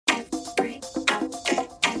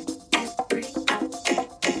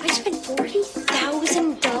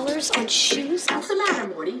shoes? What's the matter,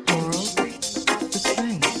 Morty? Laurel, the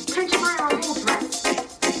thing. Can't you buy our whole dress?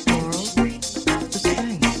 Laurel, the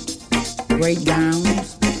thing. Great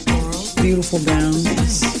gowns, Laurel, beautiful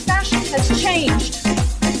gowns. Fashion has changed.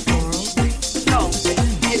 Laurel, No,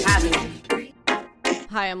 it hasn't.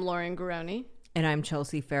 Hi, I'm Lauren Garoni. And I'm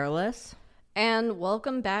Chelsea Fairless. And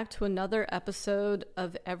welcome back to another episode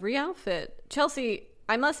of Every Outfit. Chelsea,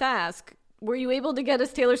 I must ask, were you able to get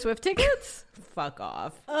us Taylor Swift tickets? Fuck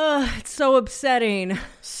off. It's so upsetting.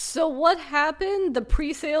 So what happened? The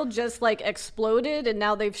pre-sale just exploded and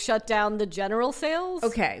now they've shut down the general sales?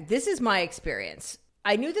 Okay, this is my experience.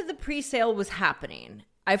 I knew that the pre-sale was happening.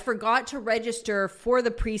 I forgot to register for the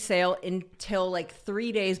pre-sale until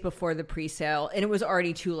 3 days before the pre-sale, and it was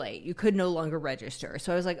already too late. You could no longer register.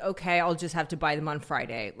 So I was like, okay, I'll just have to buy them on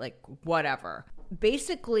Friday, whatever.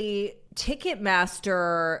 Basically,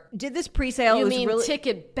 Ticketmaster did this pre-sale. You it was mean really,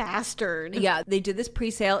 Ticket Bastard? Yeah, they did this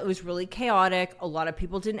pre-sale. It was really chaotic. A lot of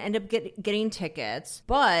people didn't end up getting tickets,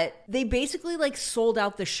 but they basically sold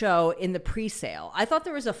out the show in the pre-sale. I thought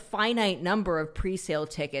there was a finite number of pre-sale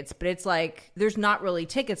tickets, but it's there's not really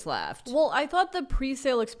tickets left. Well, I thought the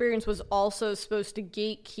pre-sale experience was also supposed to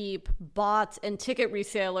gatekeep bots and ticket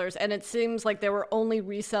resellers, and it seems like there were only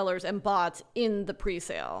resellers and bots in the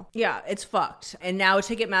pre-sale. Yeah, it's fucked. And now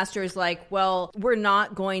Ticketmaster is well, we're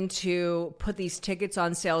not going to put these tickets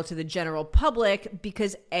on sale to the general public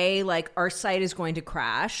because A, our site is going to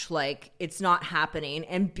crash. It's not happening.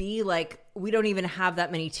 And B, we don't even have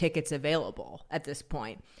that many tickets available at this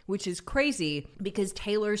point, which is crazy because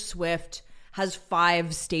Taylor Swift has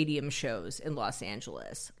 5 stadium shows in Los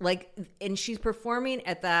Angeles. And she's performing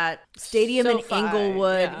at that stadium in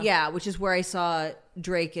Inglewood. Yeah, which is where I saw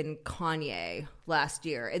Drake and Kanye last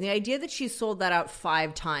year. And the idea that she sold that out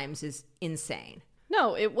 5 times is insane.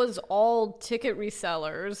 No, it was all ticket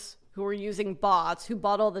resellers who were using bots who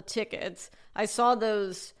bought all the tickets. I saw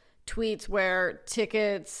those tweets where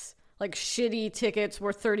tickets, shitty tickets,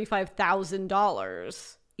 were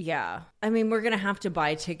 $35,000. Yeah. I mean, we're going to have to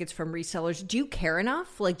buy tickets from resellers. Do you care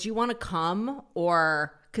enough? Do you want to come?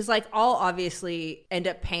 Or, because I'll obviously end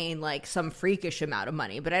up paying some freakish amount of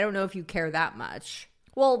money, but I don't know if you care that much.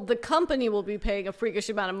 Well, the company will be paying a freakish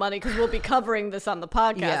amount of money because we'll be covering this on the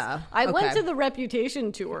podcast. Yeah. I went to the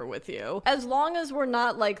Reputation tour with you. As long as we're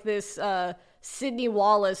not this Sydney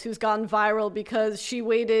Wallace who's gone viral because she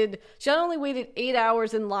not only waited 8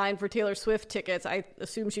 hours in line for Taylor Swift tickets, I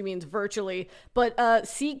assume she means virtually, but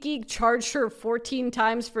SeatGeek charged her 14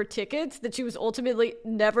 times for tickets that she was ultimately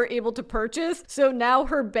never able to purchase. So now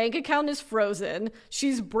her bank account is frozen,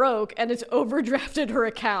 she's broke, and it's overdrafted her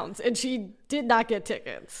accounts, and she did not get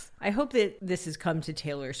tickets. I hope that this has come to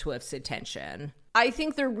Taylor Swift's attention. I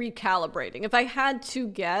think they're recalibrating. If I had to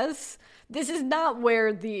guess, this is not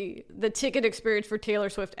where the ticket experience for Taylor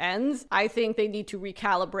Swift ends. I think they need to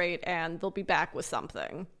recalibrate and they'll be back with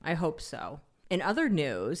something. I hope so. In other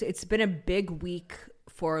news, it's been a big week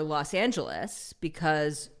for Los Angeles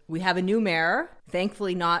because we have a new mayor.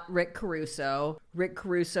 Thankfully not Rick Caruso. Rick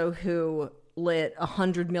Caruso, who lit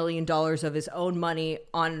 $100 million of his own money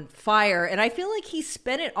on fire. And I feel like he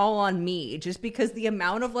spent it all on me just because the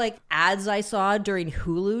amount of ads I saw during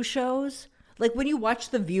Hulu shows. When you watch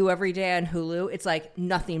The View every day on Hulu, it's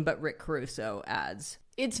nothing but Rick Caruso ads.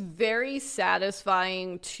 It's very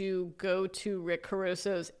satisfying to go to Rick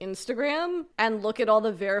Caruso's Instagram and look at all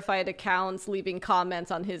the verified accounts leaving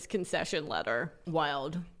comments on his concession letter.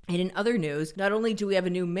 Wild. And in other news, not only do we have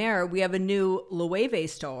a new mayor, we have a new Loewe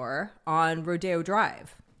store on Rodeo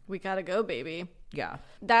Drive. We gotta go, baby. Yeah.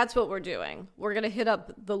 That's what we're doing. We're going to hit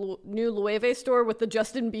up the new Loewe store with the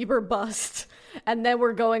Justin Bieber bust, and then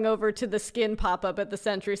we're going over to the Skin pop-up at the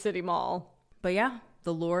Century City Mall. But yeah,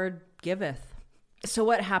 the Lord giveth. So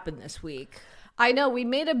what happened this week? I know, we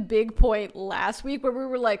made a big point last week where we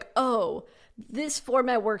were like, oh, this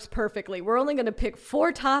format works perfectly. We're only going to pick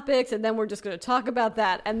 4 topics and then we're just going to talk about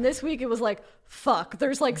that. And this week it was fuck,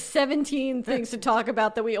 there's 17 things to talk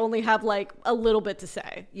about that we only have a little bit to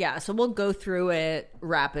say. Yeah, so we'll go through it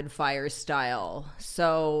rapid fire style.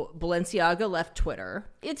 So Balenciaga left Twitter.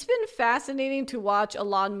 It's been fascinating to watch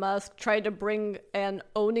Elon Musk try to bring an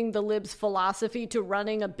owning the libs philosophy to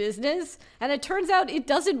running a business. And it turns out it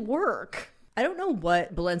doesn't work. I don't know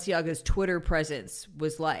what Balenciaga's Twitter presence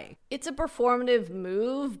was like. It's a performative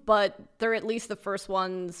move, but they're at least the first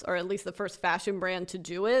ones, or at least the first fashion brand to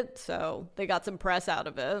do it. So they got some press out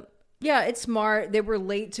of it. Yeah, it's smart. They were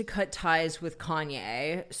late to cut ties with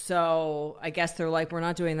Kanye. So I guess they're we're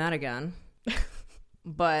not doing that again.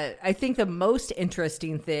 But I think the most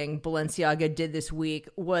interesting thing Balenciaga did this week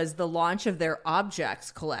was the launch of their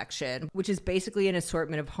Objects collection, which is basically an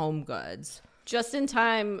assortment of home goods. just in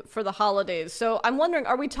time for the holidays. So I'm wondering,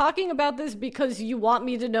 are we talking about this because you want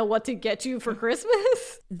me to know what to get you for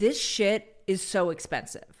Christmas? This shit is so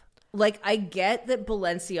expensive. Like, I get that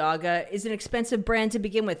Balenciaga is an expensive brand to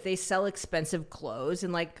begin with. They sell expensive clothes,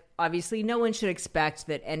 and, like, obviously no one should expect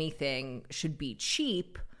that anything should be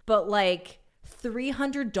cheap. But, like,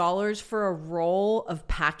 $300 for a roll of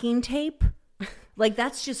packing tape? Like,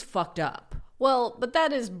 that's just fucked up. Well, but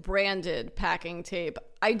that is branded packing tape.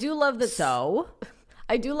 I do love that. So?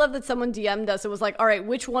 I do love that someone DM'd us. It was like, all right,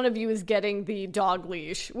 which one of you is getting the dog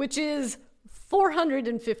leash? Which is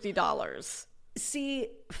 $450. See,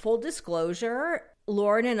 full disclosure,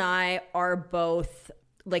 Lauren and I are both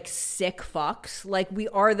like sick fucks. Like, we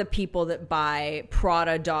are the people that buy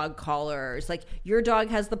Prada dog collars. Like, your dog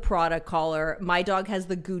has the Prada collar, my dog has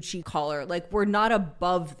the Gucci collar. Like, we're not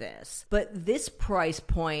above this. But this price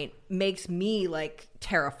point makes me like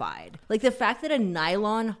terrified. Like, the fact that a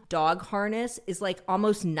nylon dog harness is like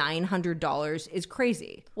almost $900 is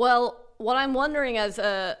crazy. Well, what I'm wondering, as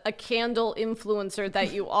a candle influencer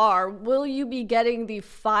that you are, will you be getting the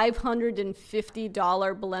 $550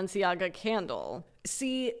 Balenciaga candle?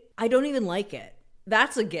 See, I don't even like it.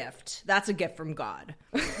 That's a gift. That's a gift from God.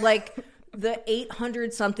 Like, the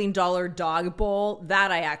 $800-something dog bowl,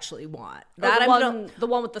 that I actually want. That The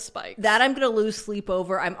one with the spikes. That I'm going to lose sleep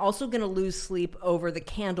over. I'm also going to lose sleep over the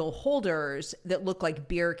candle holders that look like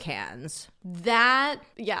beer cans. That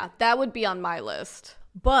would be on my list.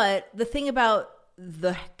 But the thing about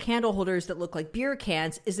the candle holders that look like beer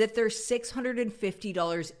cans is that they're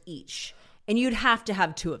 $650 each. And you'd have to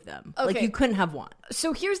have two of them. Okay. Like, you couldn't have one.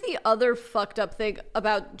 So here's the other fucked up thing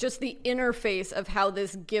about just the interface of how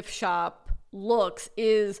this gift shop looks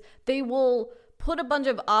is they will put a bunch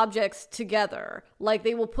of objects together. Like,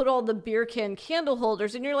 they will put all the beer can candle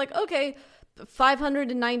holders, and you're like, okay,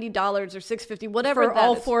 $590 or $650, whatever for that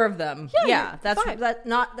all is. four of them. Yeah,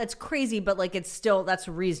 That's crazy, but like, it's still, that's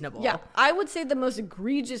reasonable. Yeah, I would say the most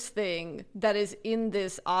egregious thing that is in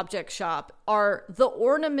this object shop are the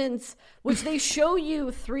ornaments, which they show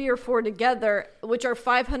you 3 or 4 together, which are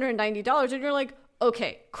 $590, and you're like,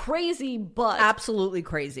 okay, crazy, but Absolutely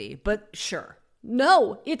crazy, but sure.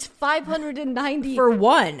 no, it's $590 For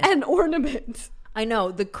one. an ornament. I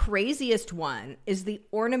know. The craziest one is the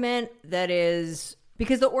ornament that is,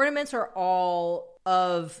 because the ornaments are all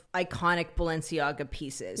of iconic Balenciaga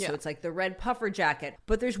pieces. Yeah. So it's like the red puffer jacket.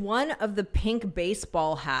 But there's one of the pink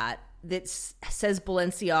baseball hat that says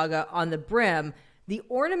Balenciaga on the brim. The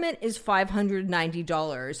ornament is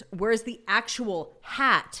 $590, whereas the actual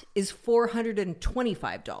hat is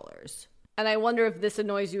 $425. And I wonder if this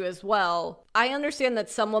annoys you as well. I understand that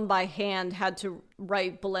someone by hand had to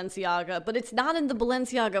write Balenciaga, but it's not in the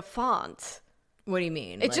Balenciaga font. What do you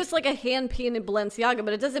mean? It's just like a hand-painted Balenciaga,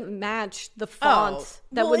 but it doesn't match the font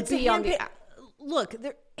that would be on the... Look,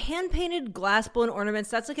 they're hand-painted glass blown ornaments.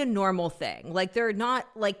 That's like a normal thing. Like, they're not,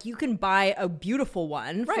 like, you can buy a beautiful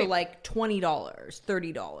one for like $20,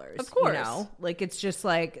 $30. Of course. You know? Like, it's just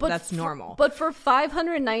like, that's normal. But for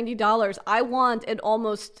 $590, I want I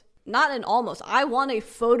want a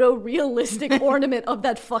photorealistic ornament of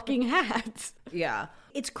that fucking hat. Yeah.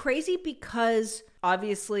 It's crazy because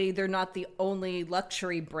obviously they're not the only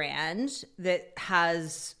luxury brand that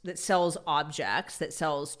sells objects, that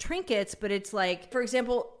sells trinkets, but it's like, for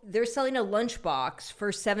example, they're selling a lunchbox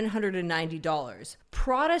for $790.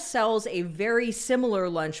 Prada sells a very similar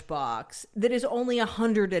lunchbox that is only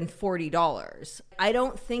 $140. I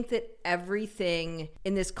don't think that everything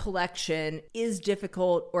in this collection is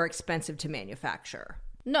difficult or expensive to manufacture.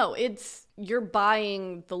 No, you're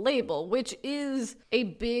buying the label, which is a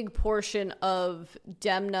big portion of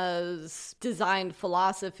Demna's design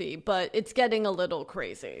philosophy, but it's getting a little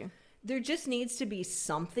crazy. There just needs to be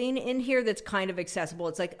something in here that's kind of accessible.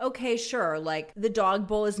 It's like, okay, sure, like the dog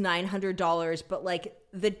bowl is $900, but like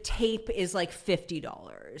the tape is like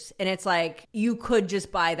 $50. And it's like, you could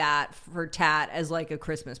just buy that for Tat as like a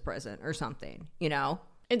Christmas present or something, you know?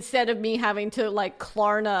 Instead of me having to like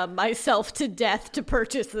Klarna myself to death to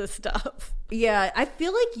purchase this stuff. Yeah, I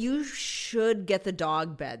feel like you should get the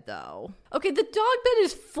dog bed though. Okay, the dog bed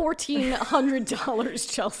is $1,400,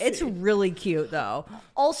 Chelsea. It's really cute though.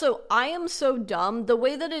 Also, I am so dumb. The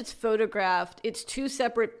way that it's photographed, it's 2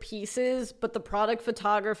 separate pieces, but the product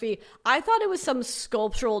photography, I thought it was some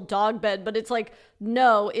sculptural dog bed, but it's like,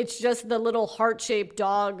 no, it's just the little heart-shaped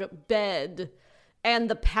dog bed and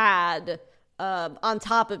the pad on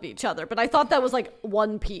top of each other. But I thought that was like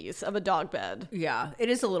one piece of a dog bed. Yeah, it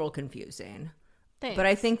is a little confusing. Thanks. But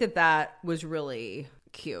I think that was really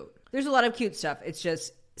cute. There's a lot of cute stuff. It's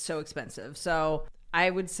just so expensive. So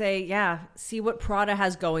I would say, yeah, see what Prada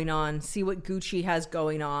has going on. See what Gucci has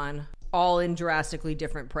going on. all in drastically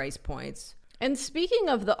different price points. And speaking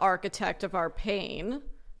of the architect of our pain,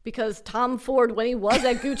 because Tom Ford, when he was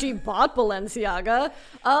at Gucci, bought Balenciaga,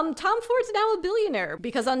 Tom Ford's now a billionaire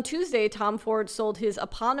because on Tuesday, Tom Ford sold his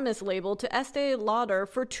eponymous label to Estee Lauder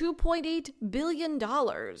for $2.8 billion.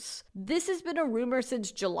 This has been a rumor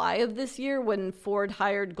since July of this year when Ford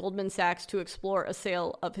hired Goldman Sachs to explore a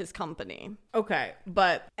sale of his company. Okay,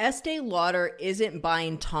 but Estee Lauder isn't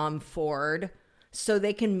buying Tom Ford so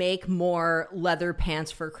they can make more leather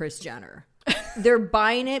pants for Kris Jenner. They're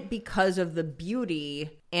buying it because of the beauty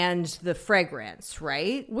and the fragrance,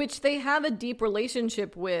 right? Which they have a deep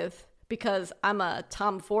relationship with because I'm a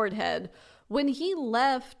Tom Ford head. When he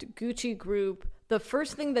left Gucci Group, the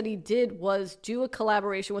first thing that he did was do a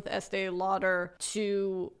collaboration with Estee Lauder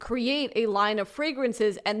to create a line of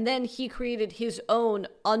fragrances, and then he created his own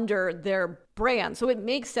under their brand. So it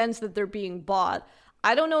makes sense that they're being bought.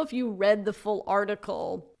 I don't know if you read the full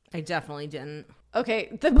article. I definitely didn't.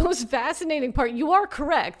 Okay, the most fascinating part, you are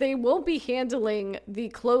correct. They won't be handling the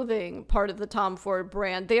clothing part of the Tom Ford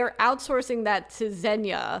brand. They are outsourcing that to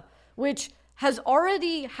Zegna, which has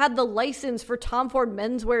already had the license for Tom Ford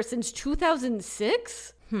menswear since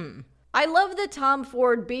 2006. I love that Tom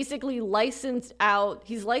Ford basically he's licensed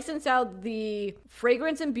out the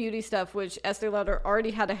fragrance and beauty stuff, which Estee Lauder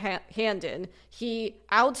already had a hand in. He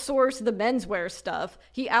outsourced the menswear stuff.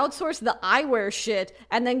 He outsourced the eyewear shit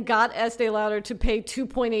and then got Estee Lauder to pay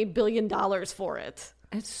 $2.8 billion for it.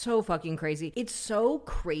 It's so fucking crazy. It's so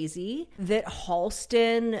crazy that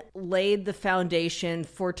Halston laid the foundation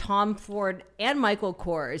for Tom Ford and Michael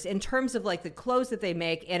Kors in terms of like the clothes that they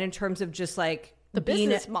make and in terms of just like the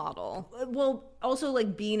business model. Well, also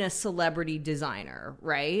like being a celebrity designer,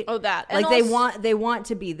 right? Oh, that. Like they want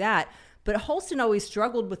to be that. But Halston always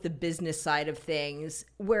struggled with the business side of things,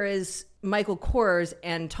 whereas Michael Kors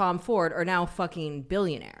and Tom Ford are now fucking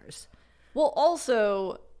billionaires. Well,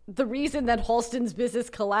 also, the reason that Halston's business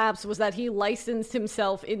collapsed was that he licensed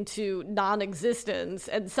himself into non-existence,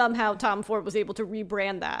 and somehow Tom Ford was able to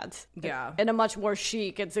rebrand that in a much more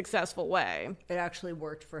chic and successful way. It actually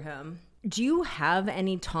worked for him. Do you have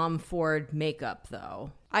any Tom Ford makeup,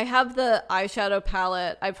 though? I have the eyeshadow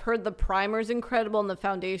palette. I've heard the primer's incredible and the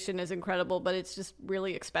foundation is incredible, but it's just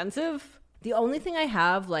really expensive. The only thing I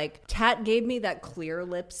have, like, Tat gave me that clear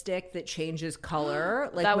lipstick that changes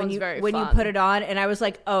color. Like that when one's you very when fun. you put it on, and I was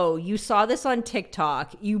like, oh, you saw this on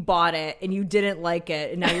TikTok, you bought it, and you didn't like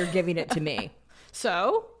it, and now you're giving it to me.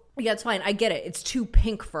 So? Yeah, it's fine. I get it. It's too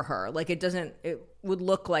pink for her. Like, it would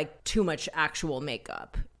look like too much actual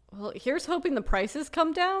makeup. Well, here's hoping the prices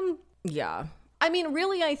come down. Yeah. I mean,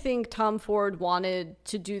 really, I think Tom Ford wanted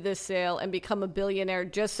to do this sale and become a billionaire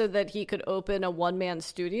just so that he could open a one-man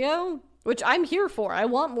studio, which I'm here for. I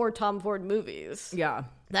want more Tom Ford movies. Yeah.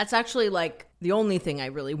 That's actually, like, the only thing I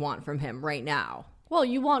really want from him right now. Well,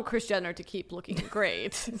 you want Kris Jenner to keep looking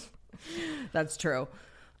great. That's true.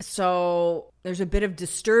 So there's a bit of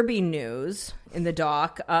disturbing news in the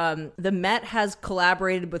doc. The Met has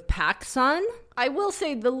collaborated with PacSun. I will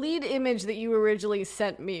say the lead image that you originally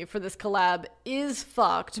sent me for this collab is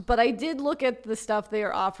fucked, but I did look at the stuff they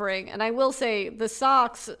are offering, and I will say the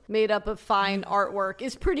socks made up of fine artwork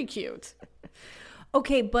is pretty cute.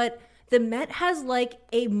 Okay, but the Met has like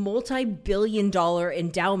a multi-billion-dollar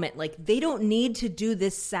endowment. Like, they don't need to do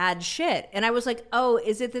this sad shit. And I was like, oh,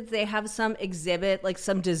 is it that they have some exhibit, like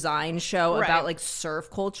some design show about like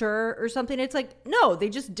surf culture or something? It's like, no, they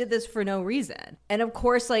just did this for no reason. And of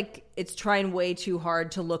course, like, it's trying way too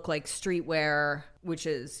hard to look like streetwear, which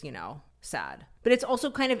is, you know, sad. But it's also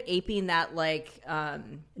kind of aping that like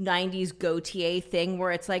 90s Gautier thing where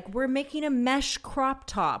it's like, we're making a mesh crop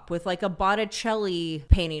top with like a Botticelli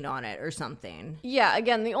painting on it or something. Yeah,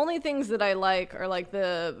 again, the only things that I like are like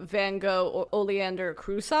the Van Gogh Oleander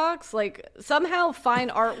crew socks. Like, somehow fine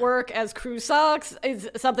artwork as crew socks is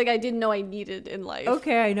something I didn't know I needed in life.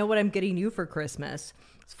 Okay, I know what I'm getting you for Christmas.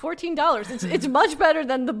 It's $14. It's much better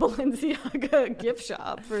than the Balenciaga gift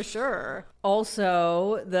shop, for sure.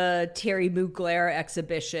 Also, the Thierry Mugler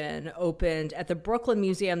exhibition opened at the Brooklyn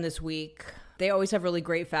Museum this week. They always have really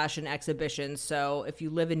great fashion exhibitions, so if you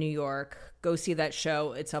live in New York, go see that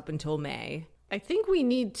show. It's up until May. I think we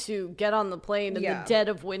need to get on the plane in the dead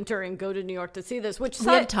of winter and go to New York to see this, which we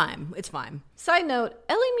have time. It's fine. Side note,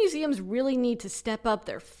 LA museums really need to step up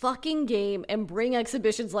their fucking game and bring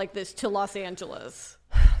exhibitions like this to Los Angeles.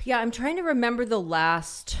 Yeah, I'm trying to remember the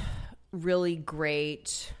last really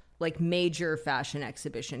great like major fashion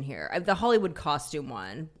exhibition here. The Hollywood costume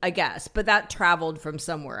one, I guess, but that traveled from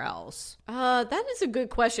somewhere else. That is a good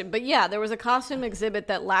question. But yeah, there was a costume exhibit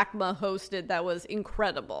that LACMA hosted that was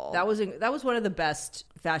incredible. That was one of the best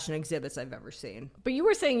fashion exhibits I've ever seen. But you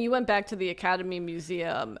were saying you went back to the Academy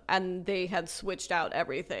Museum and they had switched out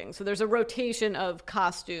everything. So there's a rotation of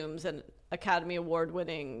costumes and Academy Award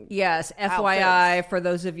winning. Yes, FYI, outfits. for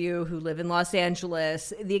those of you who live in Los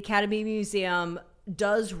Angeles, the Academy Museum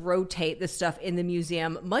does rotate the stuff in the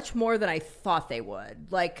museum much more than I thought they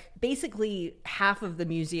would. Like, basically half of the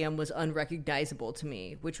museum was unrecognizable to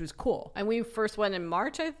me, which was cool. And we first went in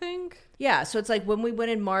March, I think. Yeah, so it's like when we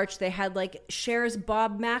went in March, they had like Cher's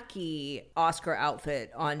Bob Mackie Oscar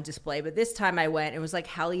outfit on display. But this time I went, it was like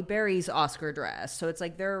Halle Berry's Oscar dress. So it's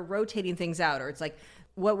like they're rotating things out, or it's like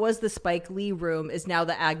what was the Spike Lee room is now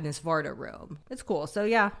the Agnes Varda room. It's cool. So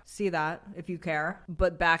yeah, see that if you care.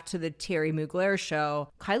 But back to the Thierry Mugler show.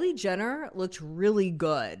 Kylie Jenner looked really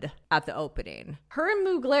good at the opening. Her and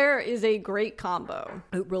Mugler is a great combo.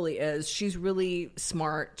 It really is. She's really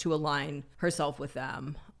smart to align herself with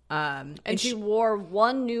them. And she wore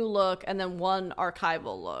one new look and then one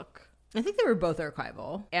archival look. I think they were both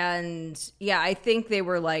archival. And yeah, I think they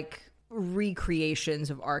were like recreations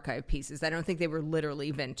of archive pieces. I don't think they were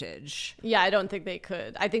literally vintage. Yeah, I don't think they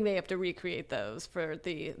could. I think they have to recreate those for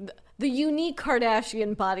the unique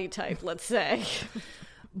Kardashian body type, let's say.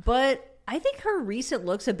 But I think her recent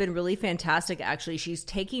looks have been really fantastic, actually. She's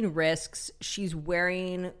taking risks. She's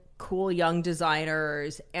wearing cool young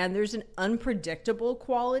designers, and there's an unpredictable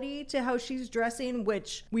quality to how she's dressing,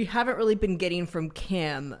 which we haven't really been getting from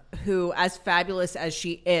Kim, who, as fabulous as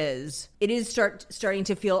she is, it is starting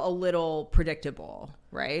to feel a little predictable,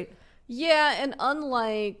 right? Yeah, and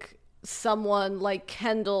unlike someone like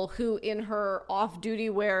Kendall, who in her off-duty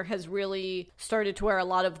wear has really started to wear a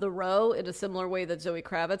lot of the row in a similar way that Zoe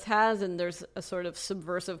Kravitz has, and there's a sort of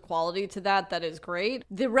subversive quality to that is great.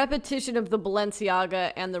 The repetition of the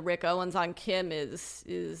Balenciaga and the Rick Owens on Kim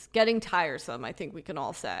is getting tiresome, I think we can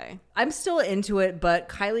all say. I'm still into it, but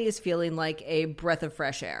Kylie is feeling like a breath of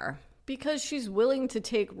fresh air. Because she's willing to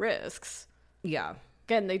take risks. Yeah.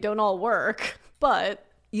 Again, they don't all work, but...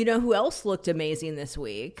 You know who else looked amazing this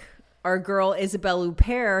week? Our girl Isabelle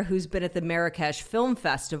Huppert, who's been at the Marrakesh Film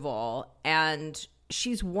Festival, and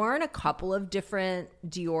she's worn a couple of different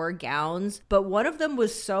Dior gowns, but one of them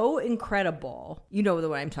was so incredible. You know the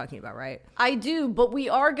one I'm talking about, right? I do, but we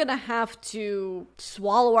are going to have to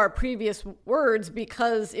swallow our previous words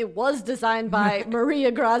because it was designed by Maria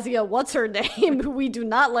Grazia, what's her name, who we do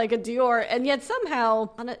not like at Dior, and yet somehow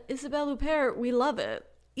on Isabelle Huppert, we love it.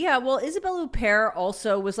 Yeah, well, Isabelle Huppert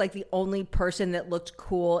also was like the only person that looked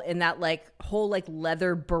cool in that like whole like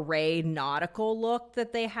leather beret nautical look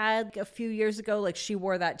that they had a few years ago. Like she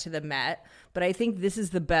wore that to the Met, but I think this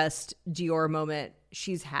is the best Dior moment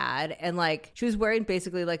she's had. And like she was wearing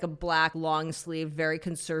basically like a black long sleeve, very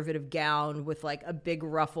conservative gown with like a big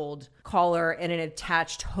ruffled collar and an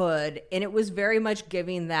attached hood. And it was very much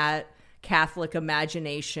giving that Catholic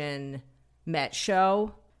imagination Met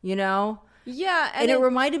show, you know? Yeah, and it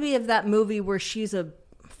reminded me of that movie where she's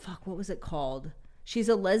what was it called? She's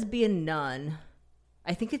a lesbian nun.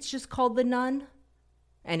 I think it's just called The Nun.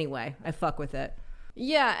 Anyway, I fuck with it.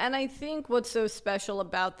 Yeah, and I think what's so special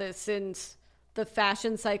about this, since the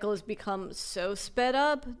fashion cycle has become so sped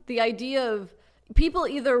up, the idea of people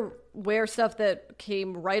either wear stuff that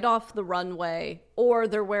came right off the runway or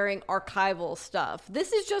they're wearing archival stuff.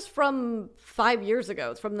 This is just from 5 years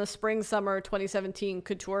ago. It's from the spring-summer 2017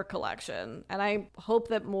 couture collection. And I hope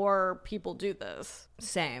that more people do this.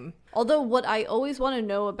 Same. Although what I always want to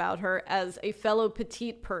know about her as a fellow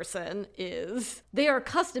petite person is they are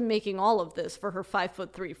custom making all of this for her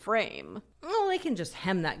 5'3" frame. Well, they can just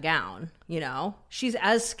hem that gown, you know? She's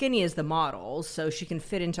as skinny as the models, so she can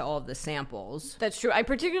fit into all of the samples. That's true. I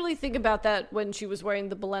particularly think about that when she was wearing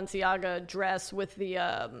the Balenciaga dress with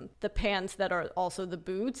the pants that are also the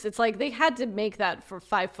boots. It's like they had to make that for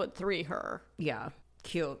 5'3" her. Yeah,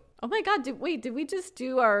 cute. Oh my God, did we just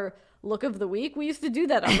do our look of the week? We used to do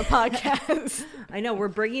that on the podcast. I know, we're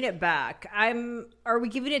bringing it back. Are we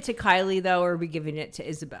giving it to Kylie though, or are we giving it to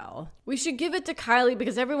Isabelle? We should give it to Kylie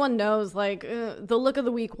because everyone knows like the look of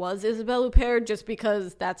the week was Isabelle Huppert just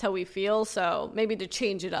because that's how we feel. So maybe to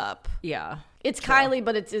change it up. Yeah. It's true. Kylie,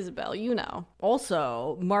 but it's Isabelle, you know.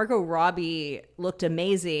 Also, Margot Robbie looked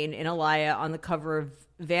amazing in Alaya on the cover of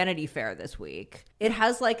Vanity Fair this week. It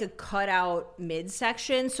has like a cutout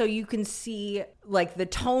midsection, so you can see like the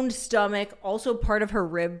toned stomach, also part of her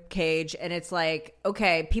rib cage. And it's like,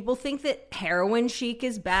 okay, people think that heroin chic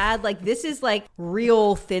is bad. Like, this is like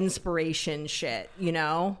real thinspiration shit, you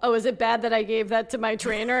know? Oh, is it bad that I gave that to my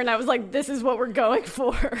trainer and I was like, this is what we're going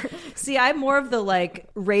for? See, I'm more of the like,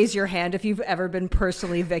 raise your hand if you've ever been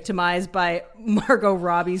personally victimized by Margot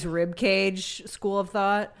Robbie's rib cage school of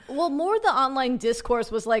thought. Well, more the online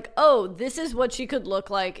discourse was like, oh, this is what she could look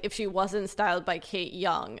like if she wasn't styled by Kate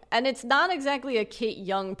Young. And it's not exactly a Kate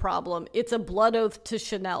Young problem. It's a blood oath to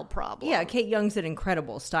Chanel problem. Yeah, Kate Young's an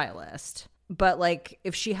incredible stylist. But like,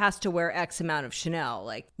 if she has to wear X amount of Chanel,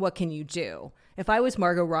 like, what can you do? If I was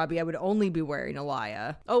Margot Robbie, I would only be wearing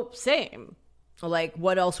Alaya. Oh, same. Like,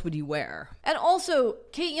 what else would you wear? And also,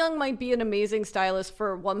 Kate Young might be an amazing stylist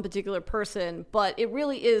for one particular person, but it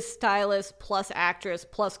really is stylist plus actress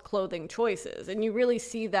plus clothing choices. And you really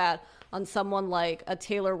see that on someone like a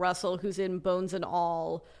Taylor Russell who's in Bones and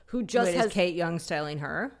All, who just has... Is Kate Young styling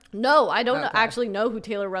her? No, I don't actually know who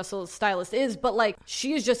Taylor Russell's stylist is, but like,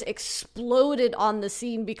 she has just exploded on the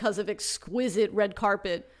scene because of exquisite red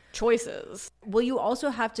carpet choices. Well, you also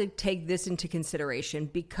have to take this into consideration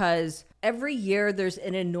because every year there's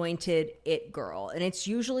an anointed it girl, and it's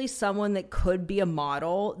usually someone that could be a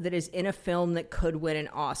model that is in a film that could win an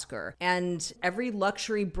Oscar, and every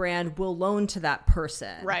luxury brand will loan to that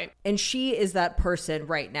person. Right. And she is that person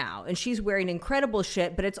right now, and she's wearing incredible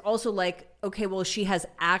shit, but it's also like, okay, well, she has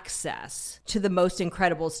access to the most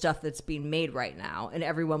incredible stuff that's being made right now, and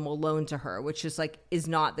everyone will loan to her, which is like, is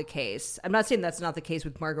not the case. I'm not saying that's not the case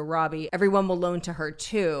with Margot Robbie. Everyone will loan to her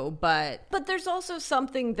too, but there's also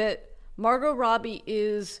something that Margot Robbie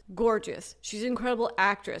is gorgeous. She's an incredible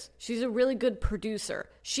actress. She's a really good producer.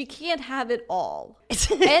 She can't have it all.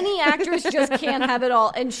 Any actress just can't have it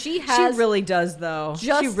all. And she really does, though.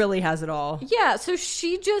 She really has it all. Yeah, so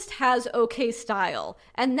she just has okay style.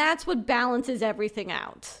 And that's what balances everything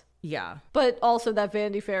out. Yeah. But also that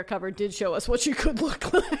Vanity Fair cover did show us what she could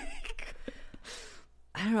look like.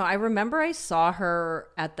 I don't know. I remember I saw her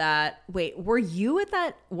at that. Wait, were you at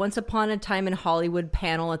that Once Upon a Time in Hollywood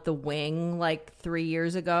panel at the Wing like 3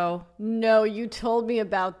 years ago? No, you told me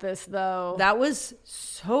about this though. That was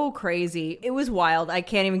so crazy. It was wild. I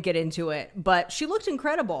can't even get into it. But she looked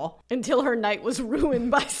incredible until her night was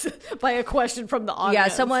ruined by a question from the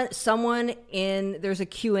audience. Yeah, someone in there's a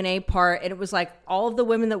Q&A part, and it was like all of the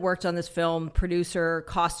women that worked on this film, producer,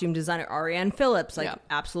 costume designer, Ariane Phillips, like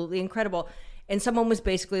absolutely incredible. And someone was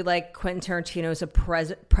basically like, Quentin Tarantino's a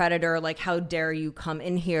predator, like, how dare you come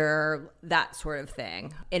in here, that sort of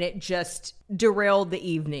thing. And it just derailed the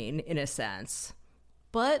evening in a sense.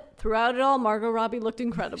 But throughout it all, Margot Robbie looked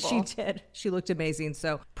incredible. She did. She looked amazing.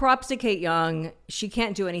 So props to Kate Young. She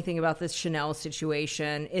can't do anything about this Chanel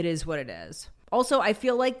situation. It is what it is. Also, I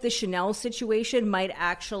feel like the Chanel situation might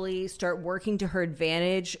actually start working to her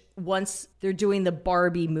advantage once they're doing the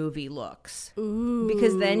Barbie movie looks. Ooh.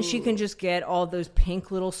 Because then she can just get all those pink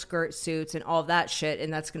little skirt suits and all that shit,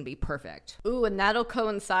 and that's going to be perfect. Ooh, and that'll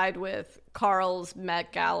coincide with Carl's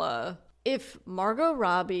Met Gala. If Margot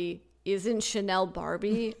Robbie isn't Chanel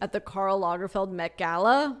Barbie at the Karl Lagerfeld Met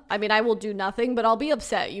Gala, I mean, I will do nothing, but I'll be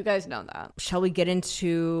upset. You guys know that. Shall we get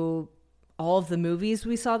into all of the movies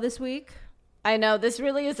we saw this week? I know, this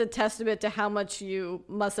really is a testament to how much you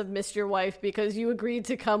must have missed your wife because you agreed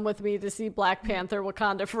to come with me to see Black Panther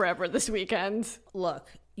Wakanda Forever this weekend. Look,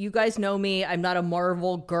 you guys know me. I'm not a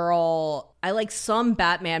Marvel girl. I like some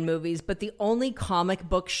Batman movies, but the only comic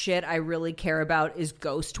book shit I really care about is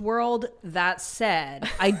Ghost World. That said,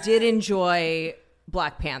 I did enjoy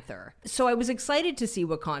Black Panther. So I was excited to see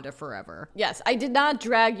Wakanda Forever. Yes, I did not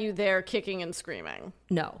drag you there kicking and screaming.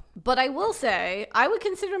 No. But I will say, I would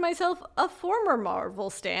consider myself a former Marvel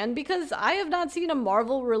stan because I have not seen a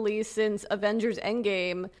Marvel release since Avengers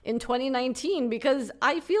Endgame in 2019 because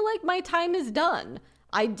I feel like my time is done.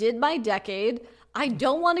 I did my decade. I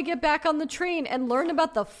don't want to get back on the train and learn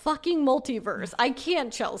about the fucking multiverse. I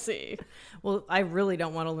can't, Chelsea. Well, I really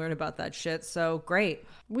don't want to learn about that shit, so great.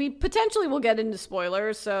 We potentially will get into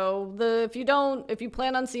spoilers, so if you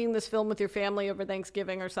plan on seeing this film with your family over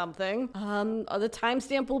Thanksgiving or something, the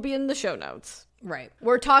timestamp will be in the show notes. Right.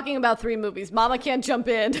 We're talking about 3 movies. Mama can't jump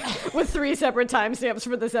in with 3 separate timestamps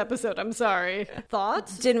for this episode. I'm sorry.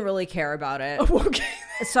 Thoughts? Didn't really care about it. Okay.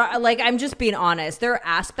 So, like, I'm just being honest. There are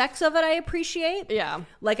aspects of it I appreciate. Yeah.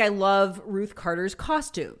 Like, I love Ruth Carter's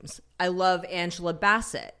costumes. I love Angela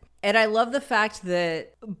Bassett. And I love the fact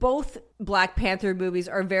that both Black Panther movies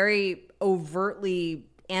are very overtly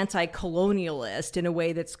anti-colonialist in a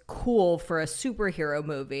way that's cool for a superhero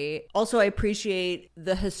movie. Also, I appreciate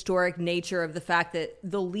the historic nature of the fact that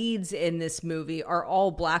the leads in this movie are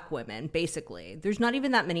all black women, basically. There's not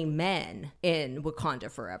even that many men in Wakanda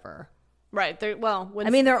Forever. Right. I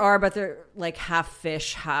mean, there are, but they're like half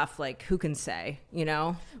fish, half like, who can say, you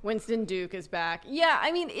know? Winston Duke is back. Yeah,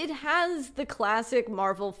 I mean, it has the classic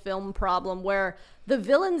Marvel film problem where the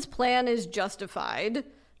villain's plan is justified.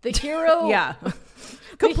 The hero... Yeah.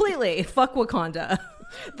 Completely. Fuck Wakanda.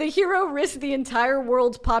 The hero risks the entire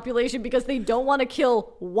world's population because they don't want to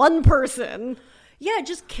kill one person. Yeah,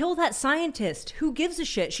 just kill that scientist. Who gives a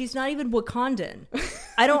shit? She's not even Wakandan.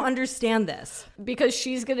 I don't understand this. Because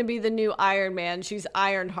she's going to be the new Iron Man. She's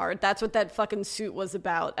Ironheart. That's what that fucking suit was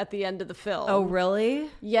about at the end of the film. Oh, really?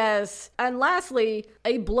 Yes. And lastly,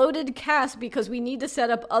 a bloated cast because we need to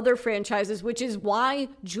set up other franchises, which is why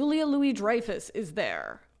Julia Louis-Dreyfus is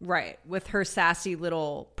there. Right, with her sassy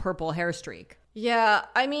little purple hair streak. Yeah,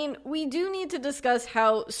 I mean, we do need to discuss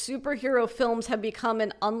how superhero films have become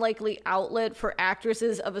an unlikely outlet for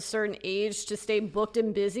actresses of a certain age to stay booked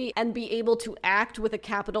and busy and be able to act with a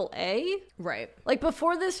capital A. Right. Like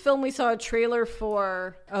before this film, we saw a trailer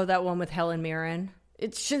for... Oh, that one with Helen Mirren?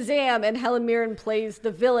 It's Shazam, and Helen Mirren plays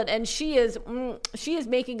the villain, and she is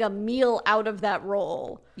making a meal out of that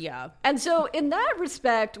role. Yeah. And so in that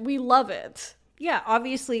respect, we love it. Yeah,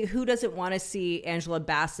 obviously, who doesn't want to see Angela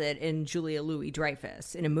Bassett and Julia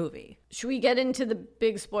Louis-Dreyfus in a movie? Should we get into the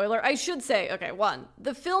big spoiler? I should say, okay, one,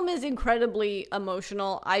 the film is incredibly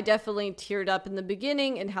emotional. I definitely teared up in the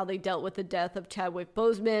beginning and how they dealt with the death of Chadwick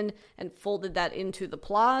Boseman and folded that into the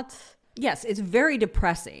plot. Yes, it's very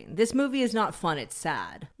depressing. This movie is not fun, it's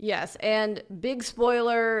sad. Yes, and big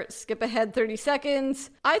spoiler, skip ahead 30 seconds.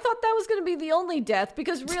 I thought that was going to be the only death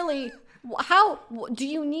because really, how do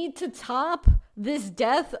you need to top this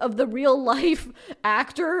death of the real life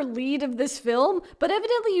actor lead of this film? But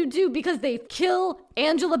evidently you do because they kill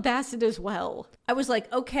Angela Bassett as well. I was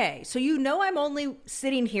like, okay, so you know I'm only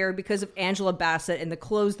sitting here because of Angela Bassett and the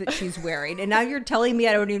clothes that she's wearing, and now you're telling me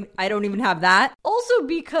I don't even have that? Also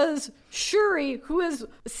because Shuri, who has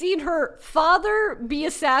seen her father be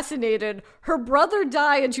assassinated, her brother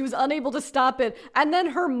die and she was unable to stop it, and then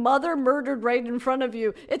her mother murdered right in front of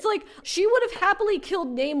you. It's like she would have happily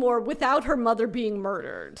killed Namor without her mother being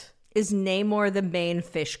murdered. Is Namor the main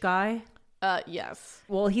fish guy? Yes.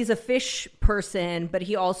 Well, he's a fish person, but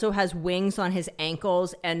he also has wings on his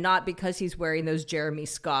ankles, and not because he's wearing those Jeremy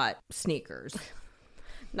Scott sneakers.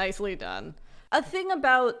 Nicely done. A thing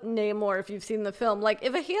about Namor, if you've seen the film, like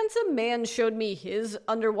if a handsome man showed me his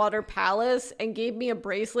underwater palace and gave me a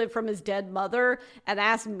bracelet from his dead mother and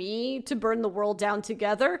asked me to burn the world down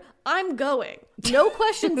together, I'm going. No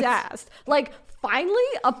questions asked. Like, finally,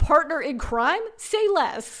 a partner in crime? Say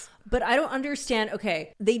less. But I don't understand.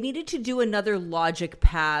 Okay, they needed to do another logic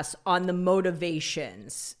pass on the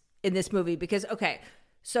motivations in this movie because, okay,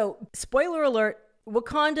 so spoiler alert,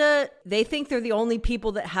 Wakanda, they think they're the only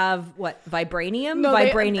people that have, what, vibranium? No,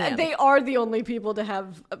 vibranium. They are the only people to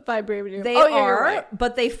have vibranium. They are, right.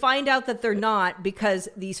 But they find out that they're not because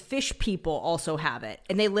these fish people also have it.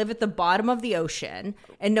 And they live at the bottom of the ocean,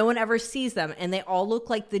 and no one ever sees them. And they all look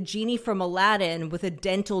like the genie from Aladdin with a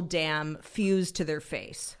dental dam fused to their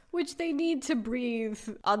face. Which they need to breathe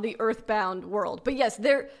on the earthbound world. But yes,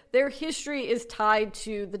 their history is tied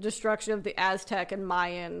to the destruction of the Aztec and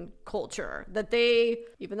Mayan culture. That they,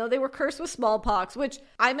 even though they were cursed with smallpox, which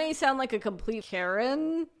I may sound like a complete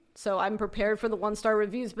Karen, so I'm prepared for the 1-star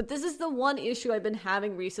reviews, but this is the one issue I've been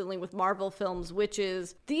having recently with Marvel films, which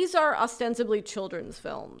is these are ostensibly children's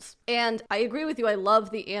films. And I agree with you, I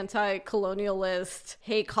love the anti-colonialist,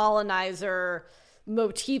 hey colonizer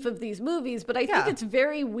motif of these movies, but I think it's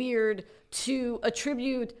very weird to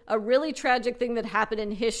attribute a really tragic thing that happened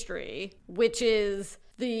in history, which is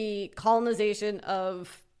the colonization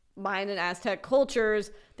of Mayan and Aztec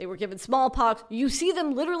cultures. They were given smallpox. You see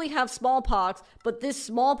them literally have smallpox, but this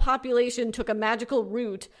small population took a magical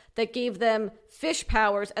root that gave them fish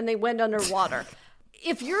powers and they went underwater.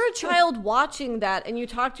 If you're a child watching that and you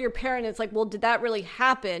talk to your parent, it's like, well, did that really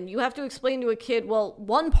happen? You have to explain to a kid, well,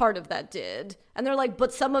 one part of that did. And they're like,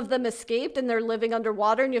 but some of them escaped and they're living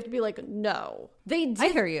underwater. And you have to be like, no. They did. I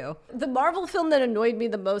hear you. The Marvel film that annoyed me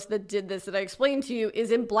the most that did this, that I explained to you, is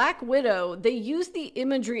in Black Widow. They used the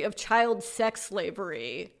imagery of child sex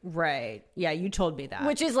slavery. Right. Yeah, you told me that.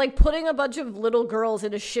 Which is like putting a bunch of little girls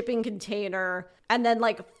in a shipping container and then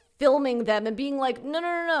like filming them and being like,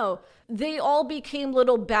 no. They all became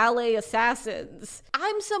little ballet assassins.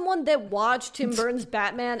 I'm someone that watched Tim Burton's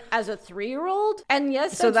Batman as a 3-year-old. And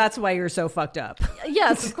yes, so that's why you're so fucked up.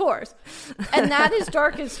 Yes, of course. And that is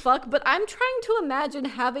dark as fuck. But I'm trying to imagine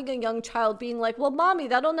having a young child being like, well, mommy,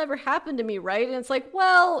 that'll never happen to me, right? And it's like,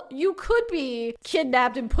 well, you could be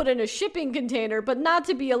kidnapped and put in a shipping container, but not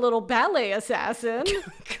to be a little ballet assassin.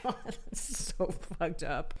 God, that's so fucked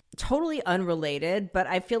up. Totally unrelated, but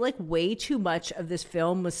I feel like way too much of this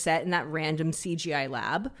film was set in that random CGI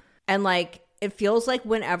lab. And like, it feels like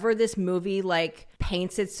whenever this movie like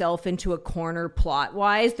paints itself into a corner plot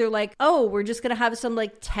wise, they're like, oh, we're just going to have some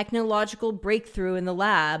like technological breakthrough in the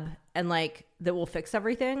lab and like that will fix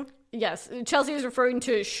everything. Yes. Chelsea is referring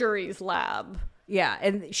to Shuri's lab. Yeah,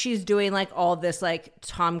 and she's doing like all this like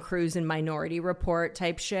Tom Cruise in Minority Report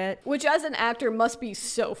type shit. Which as an actor must be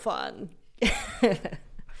so fun.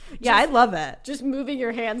 Yeah, I love it. Just moving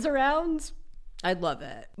your hands around. I love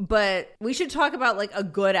it. But we should talk about like a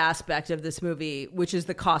good aspect of this movie, which is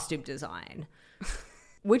the costume design.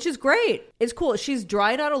 Which is great. It's cool. She's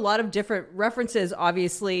drawing out a lot of different references,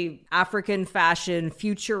 obviously African fashion,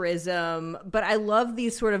 futurism, but I love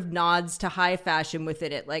these sort of nods to high fashion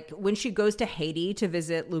within it. Like when she goes to Haiti to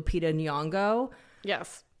visit Lupita Nyong'o.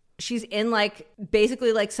 Yes. She's in like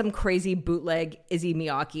basically like some crazy bootleg Izzy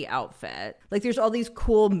Miyake outfit. Like there's all these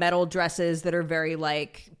cool metal dresses that are very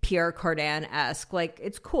like Pierre Cardin-esque. Like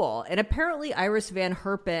it's cool. And apparently Iris Van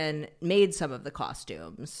Herpen made some of the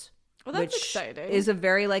costumes. Well, that's which exciting. Is a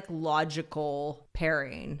very like logical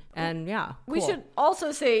pairing. And yeah, cool. We should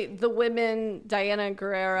also say the women, Diana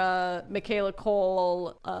Guerrera, Michaela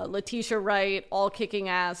Cole, Letitia Wright, all kicking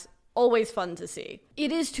ass. Always fun to see.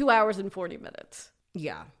 It is 2 hours and 40 minutes.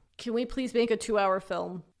 Yeah. Can we please make a 2-hour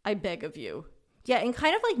film? I beg of you. Yeah, and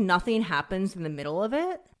kind of like nothing happens in the middle of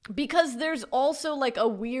it. Because there's also like a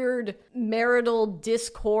weird marital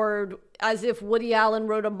discord, as if Woody Allen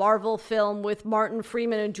wrote a Marvel film with Martin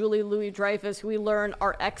Freeman and Julie Louis-Dreyfus, who we learn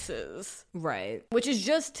are exes. Right. Which is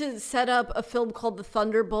just to set up a film called The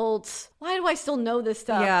Thunderbolts. Why do I still know this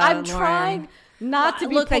stuff? Yeah, I'm Lauren. trying not to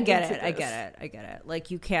be Look, pulled I get into it. this. I get it.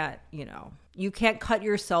 Like you can't, you can't cut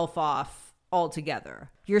yourself off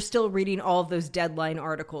altogether. You're still reading all of those Deadline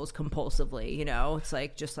articles compulsively, It's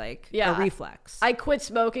like just like a reflex. I quit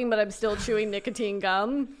smoking, but I'm still chewing nicotine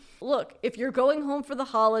gum. Look, if you're going home for the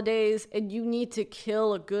holidays and you need to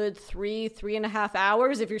kill a good 3.5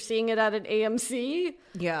 hours, if you're seeing it at an AMC,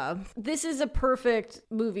 yeah, this is a perfect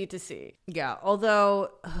movie to see. Yeah,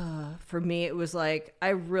 although for me it was like I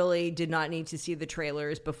really did not need to see the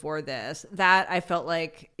trailers before this. That I felt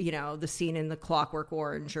like, the scene in the Clockwork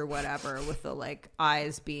Orange or whatever with the like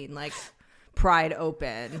eyes being like pried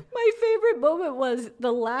open. My favorite moment was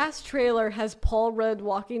the last trailer has Paul Rudd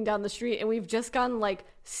walking down the street and we've just gotten like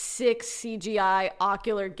 6 CGI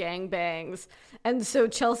ocular gangbangs. And so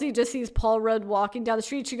Chelsea just sees Paul Rudd walking down the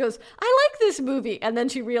street. She goes, I like this movie. And then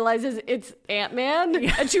she realizes it's Ant-Man.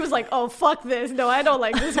 Yeah. And she was like, oh, fuck this. No, I don't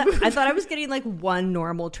like this movie. I thought I was getting like one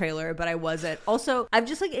normal trailer, but I wasn't. Also, I've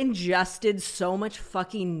just like ingested so much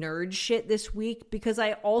fucking nerd shit this week because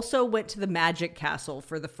I also went to the Magic Castle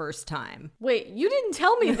for the first time. Wait, you didn't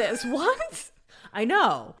tell me this. What? I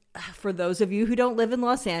know. For those of you who don't live in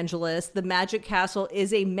Los Angeles, the Magic Castle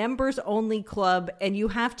is a members-only club, and you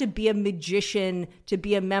have to be a magician to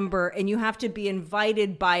be a member, and you have to be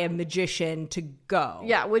invited by a magician to go.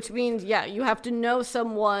 Yeah, which means, you have to know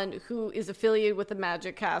someone who is affiliated with the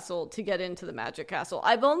Magic Castle to get into the Magic Castle.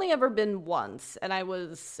 I've only ever been once, and I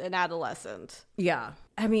was an adolescent. Yeah.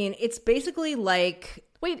 I mean, it's basically like...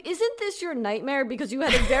 Wait, isn't this your nightmare? Because you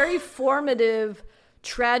had a very formative...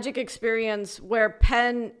 tragic experience where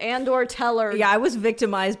Penn and or Teller... Yeah, I was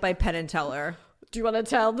victimized by Penn and Teller. Do you want to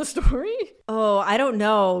tell the story? Oh, I don't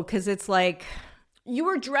know, because it's like... You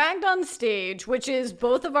were dragged on stage, which is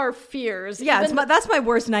both of our fears. Yeah, that's my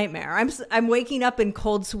worst nightmare. I'm waking up in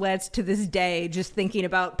cold sweats to this day just thinking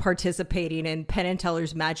about participating in Penn and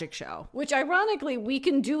Teller's magic show. Which, ironically, we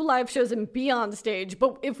can do live shows and be on stage,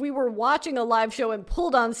 but if we were watching a live show and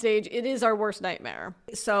pulled on stage, it is our worst nightmare.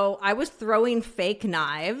 So I was throwing fake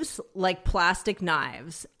knives, like plastic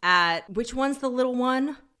knives, at... Which one's the little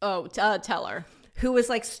one? Oh, Teller. Who was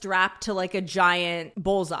like strapped to like a giant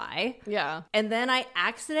bullseye. Yeah. And then I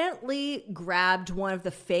accidentally grabbed one of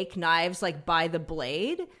the fake knives like by the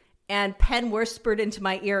blade, and Penn whispered into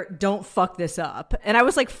my ear, don't fuck this up. And I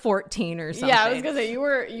was like 14 or something. Yeah, I was gonna say you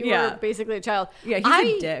were basically a child. Yeah,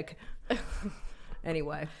 he's a dick.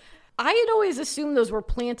 Anyway. I had always assumed those were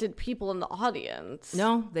planted people in the audience.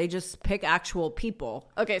 No, they just pick actual people.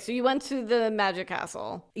 Okay, so you went to the Magic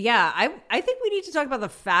Castle. Yeah, I think we need to talk about the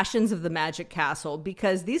fashions of the Magic Castle,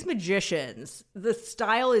 because these magicians, the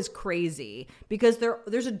style is crazy because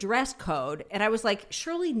there's a dress code. And I was like,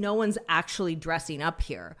 surely no one's actually dressing up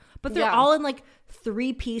here. But they're all in like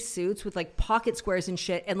 3-piece suits with like pocket squares and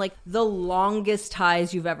shit, and like the longest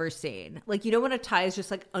ties you've ever seen. Like, you know when a tie is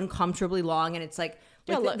just like uncomfortably long and it's like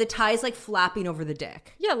the tie's like flapping over the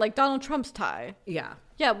dick. Yeah, like Donald Trump's tie. Yeah.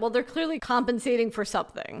 Yeah, well, they're clearly compensating for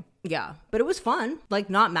something. Yeah, but it was fun. Like,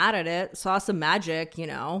 not mad at it. Saw some magic, you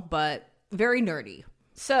know, but very nerdy.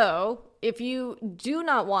 So, if you do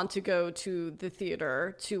not want to go to the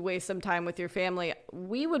theater to waste some time with your family,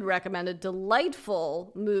 we would recommend a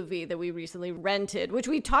delightful movie that we recently rented, which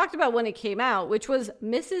we talked about when it came out, which was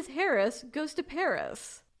Mrs. Harris Goes to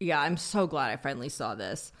Paris. Yeah, I'm so glad I finally saw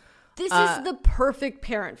this. This is the perfect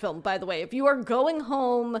parent film, by the way. If you are going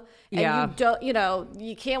home and you don't, you know,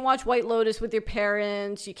 you can't watch White Lotus with your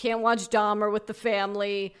parents, you can't watch Dahmer with the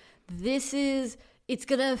family, it's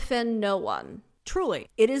going to offend no one. Truly.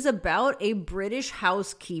 It is about a British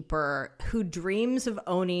housekeeper who dreams of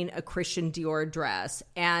owning a Christian Dior dress.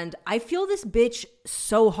 And I feel this bitch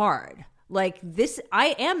so hard. Like, this,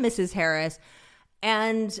 I am Mrs. Harris.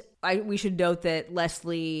 And we should note that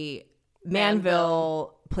Leslie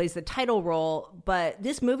Manville plays the title role, but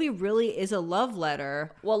this movie really is a love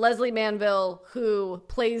letter. Well, Leslie Manville, who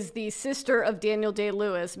plays the sister of Daniel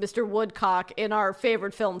Day-Lewis, Mr. Woodcock, in our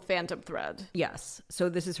favorite film, Phantom Thread. Yes. So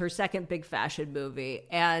this is her second big fashion movie.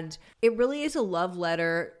 And it really is a love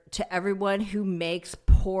letter to everyone who makes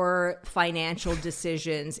poor financial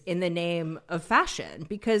decisions in the name of fashion,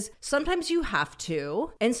 because sometimes you have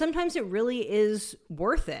to, and sometimes it really is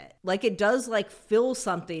worth it. Like, it does like fill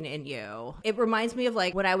something in you. It reminds me of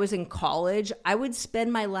like when I was in college, I would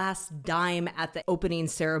spend my last dime at the opening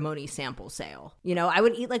ceremony sample sale. You know, I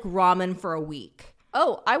would eat like ramen for a week.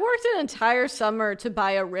 Oh, I worked an entire summer to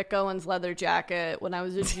buy a Rick Owens leather jacket when I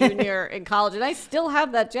was a junior in college, and I still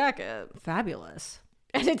have that jacket. Fabulous.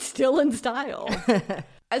 And it's still in style.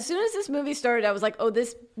 As soon as this movie started, I was like, oh,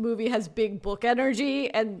 this movie has big book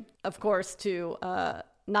energy. And of course, to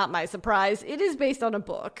not my surprise, it is based on a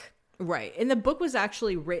book. Right. And the book was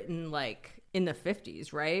actually written like in the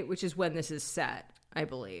 50s, right? Which is when this is set, I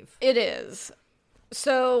believe. It is.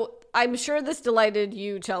 So I'm sure this delighted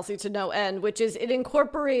you, Chelsea, to no end, which is it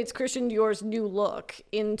incorporates Christian Dior's new look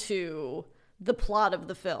into the plot of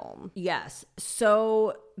the film. Yes.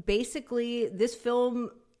 So basically, this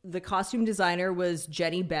film, the costume designer was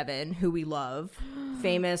Jenny Bevan, who we love,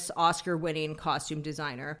 famous Oscar-winning costume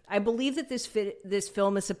designer. I believe that this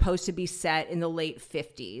film is supposed to be set in the late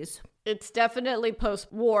 50s. It's definitely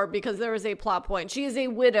post-war because there is a plot point. She is a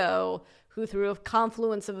widow who, through a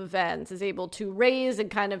confluence of events, is able to raise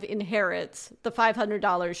and kind of inherits the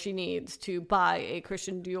 $500 she needs to buy a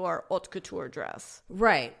Christian Dior haute couture dress.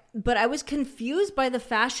 Right. But I was confused by the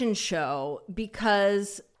fashion show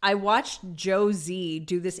because I watched Joe Z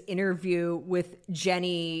do this interview with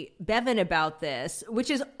Jenny Bevan about this, which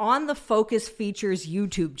is on the Focus Features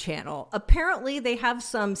YouTube channel. Apparently, they have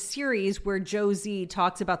some series where Joe Z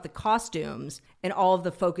talks about the costumes in all of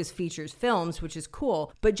the Focus Features films, which is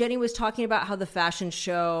cool. But Jenny was talking about how the fashion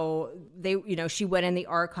show, she went in the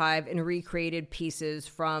archive and recreated pieces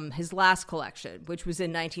from his last collection, which was in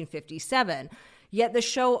 1957. Yet the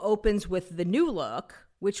show opens with the new look,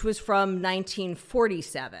 which was from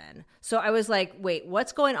 1947. So I was like, wait,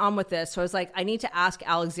 what's going on with this? So I was like, I need to ask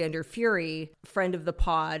Alexander Fury, friend of the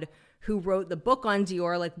pod, who wrote the book on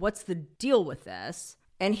Dior, like, what's the deal with this?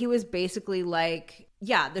 And he was basically like,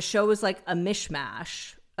 yeah, the show was like a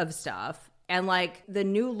mishmash of stuff. And like the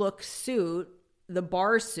new look suit, the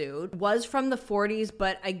bar suit, was from the 40s,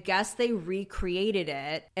 but I guess they recreated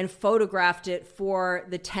it and photographed it for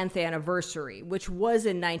the 10th anniversary, which was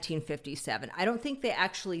in 1957. I don't think they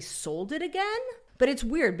actually sold it again, but it's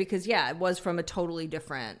weird because, yeah, it was from a totally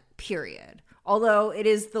different period. Although it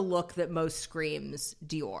is the look that most screams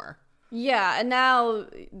Dior. Yeah, and now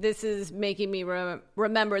this is making me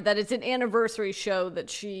remember that it's an anniversary show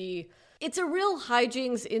that it's a real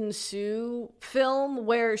hijinks ensue film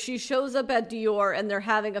where she shows up at Dior and they're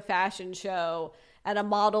having a fashion show and a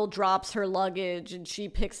model drops her luggage and she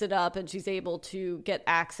picks it up and she's able to get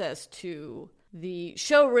access to the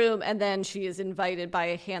showroom, and then she is invited by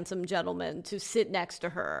a handsome gentleman to sit next to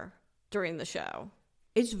her during the show.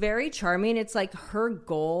 It's very charming. It's like her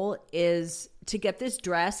goal is to get this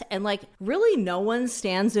dress and like really no one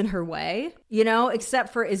stands in her way,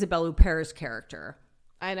 except for Isabelle Huppert's character.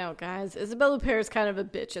 I know, guys. Isabelle Huppert is kind of a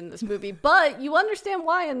bitch in this movie, but you understand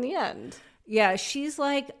why in the end. Yeah, she's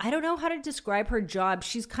like, I don't know how to describe her job.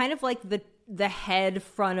 She's kind of like the head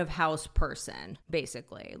front of house person,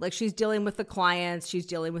 basically. Like, she's dealing with the clients, she's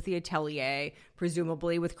dealing with the atelier,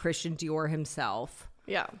 presumably with Christian Dior himself.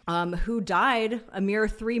 Yeah. Who died a mere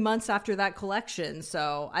 3 months after that collection.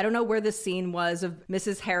 So I don't know where the scene was of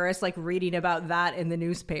Mrs. Harris like reading about that in the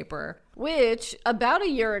newspaper. Which, about a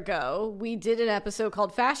year ago, we did an episode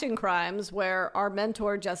called Fashion Crimes, where our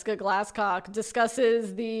mentor, Jessica Glasscock,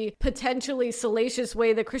 discusses the potentially salacious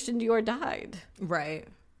way that Christian Dior died. Right.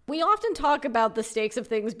 We often talk about the stakes of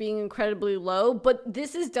things being incredibly low, but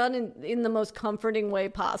this is done in the most comforting way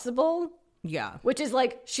possible. Yeah. Which is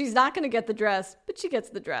like, she's not going to get the dress, but she gets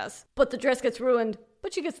the dress. But the dress gets ruined,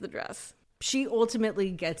 but she gets the dress. She ultimately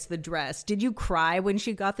gets the dress. Did you cry when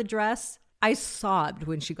she got the dress? I sobbed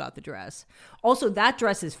when she got the dress. Also, that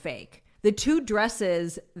dress is fake. The two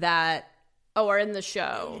dresses that are in the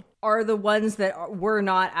show are the ones that were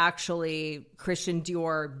not actually Christian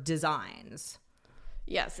Dior designs.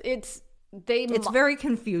 Yes, it's very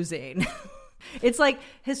confusing. It's like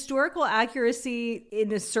historical accuracy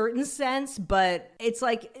in a certain sense, but it's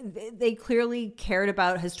like they clearly cared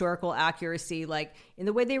about historical accuracy, like in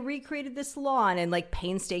the way they recreated the salon and like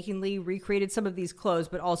painstakingly recreated some of these clothes,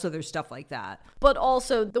 but also there's stuff like that. But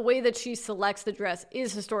also the way that she selects the dress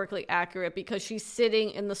is historically accurate because she's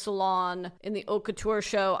sitting in the salon in the haute couture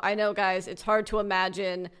show. I know, guys, it's hard to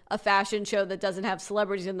imagine a fashion show that doesn't have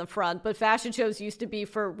celebrities in the front, but fashion shows used to be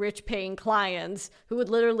for rich paying clients who would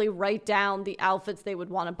literally write down the outfits they would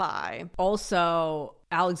want to buy. Also,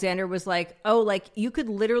 Alexander was like, oh, like you could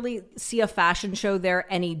literally see a fashion show there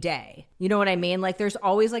any day. You know what I mean? Like there's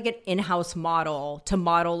always like an in-house model to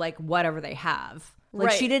model like whatever they have. Like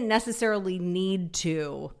right. She didn't necessarily need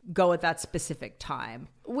to go at that specific time.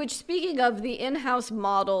 Which, speaking of the in-house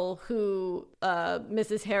model who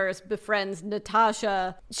Mrs. Harris befriends,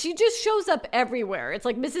 Natasha, she just shows up everywhere. It's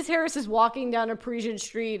like Mrs. Harris is walking down a Parisian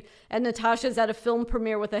street and Natasha's at a film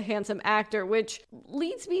premiere with a handsome actor, which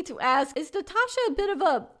leads me to ask, is Natasha a bit of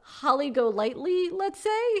a Holly Golightly, let's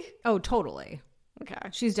say? Oh, totally. Okay.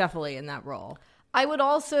 She's definitely in that role. I would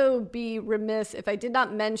also be remiss if I did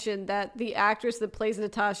not mention that the actress that plays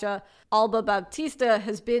Natasha, Alba Baptista,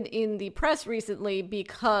 has been in the press recently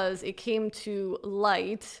because it came to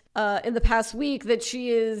light in the past week that she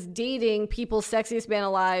is dating People's Sexiest Man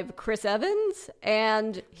Alive, Chris Evans.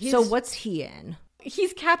 And so what's he in?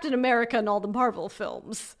 He's Captain America in all the Marvel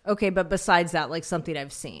films. Okay, but besides that, like something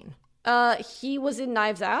I've seen. He was in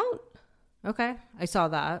Knives Out. Okay, I saw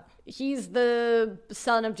that. He's the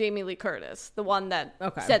son of Jamie Lee Curtis, the one that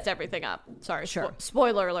sets everything up. Sorry, sure.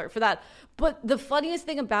 Spoiler alert for that. But the funniest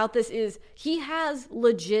thing about this is he has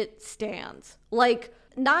legit stans. Like,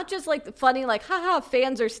 not just like funny, like, haha,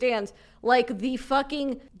 fans are stans. Like the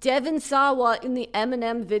fucking Devin Sawa in the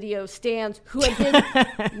Eminem video stans who have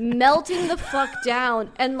been melting the fuck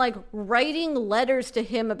down and like writing letters to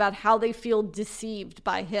him about how they feel deceived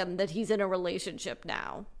by him that he's in a relationship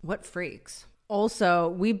now. What freaks. Also,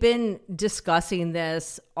 we've been discussing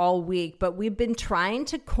this all week, but we've been trying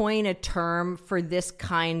to coin a term for this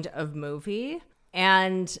kind of movie.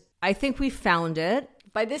 And I think we found it.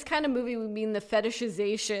 By this kind of movie, we mean the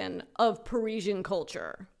fetishization of Parisian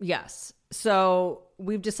culture. Yes. So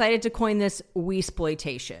we've decided to coin this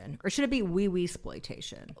we-sploitation. Or should it be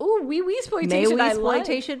we-we-sploitation? Ooh, we-we-sploitation, I like.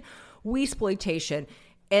 We-sploitation.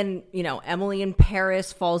 And, you know, Emily in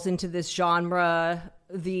Paris falls into this genre.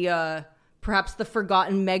 Perhaps the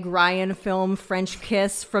forgotten Meg Ryan film, French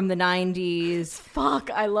Kiss from the 90s. Fuck,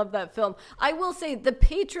 I love that film. I will say the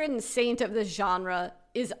patron saint of this genre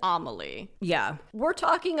is Amelie. Yeah. We're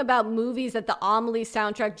talking about movies that the Amelie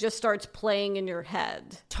soundtrack just starts playing in your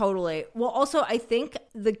head. Totally. Well, also, I think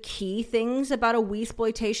the key things about a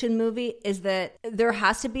we-sploitation movie is that there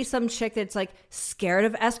has to be some chick that's like scared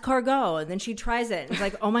of escargot, and then she tries it and it's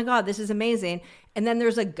like, oh my God, this is amazing. And then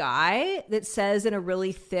there's a guy that says in a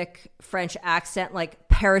really thick French accent, like,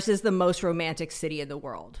 Paris is the most romantic city in the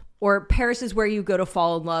world. Or Paris is where you go to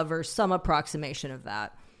fall in love, or some approximation of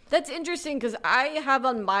that. That's interesting because I have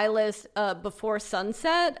on my list Before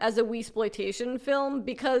Sunset as a we-sploitation film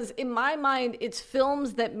because in my mind, it's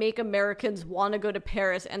films that make Americans want to go to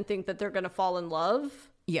Paris and think that they're going to fall in love.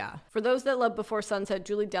 Yeah. For those that love Before Sunset,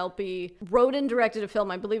 Julie Delpy wrote and directed a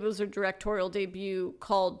film, I believe it was her directorial debut,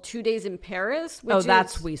 called 2 Days in Paris. Which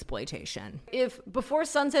that's we-sploitation. If Before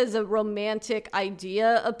Sunset is a romantic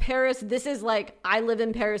idea of Paris, this is like, I live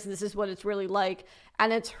in Paris, this is what it's really like.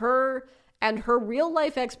 And it's her and her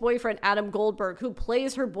real-life ex-boyfriend, Adam Goldberg, who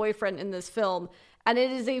plays her boyfriend in this film. And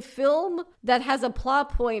it is a film that has a plot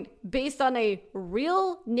point based on a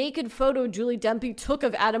real naked photo Julie Dempsey took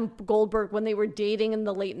of Adam Goldberg when they were dating in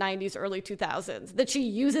the late 90s, early 2000s, that she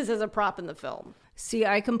uses as a prop in the film. See,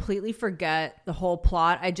 I completely forget the whole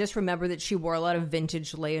plot. I just remember that she wore a lot of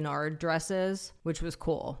vintage Leonard dresses, which was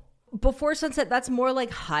cool. Before Sunset, that's more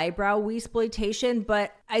like highbrow weesploitation,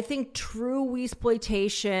 but I think true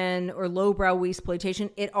weesploitation or lowbrow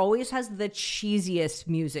weesploitation, it always has the cheesiest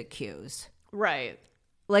music cues. Right.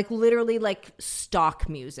 Like literally like stock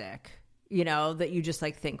music, you know, that you just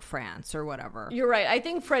like think France or whatever. You're right. I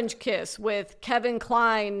think French Kiss with Kevin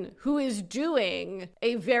Kline, who is doing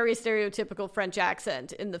a very stereotypical French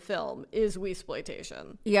accent in the film, is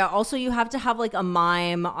weesploitation. Yeah. Also, you have to have like a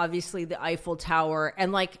mime, obviously the Eiffel Tower,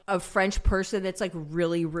 and like a French person that's like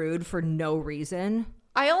really rude for no reason.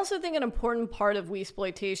 I also think an important part of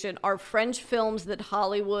weesploitation are French films that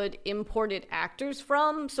Hollywood imported actors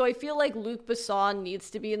from. So I feel like Luc Besson needs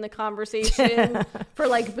to be in the conversation for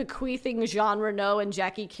like bequeathing Jean Reno and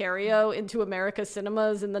Jackie Cario into America's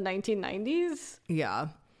cinemas in the 1990s. Yeah.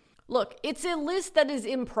 Look, it's a list that is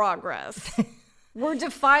in progress. We're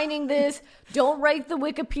defining this. Don't write the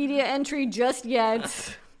Wikipedia entry just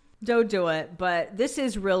yet. Don't do it. But this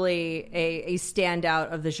is really a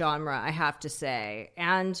standout of the genre, I have to say.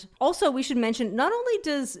 And also we should mention, not only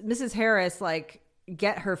does Mrs. Harris like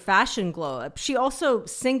get her fashion glow up, she also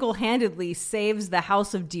single-handedly saves the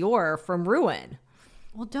House of Dior from ruin.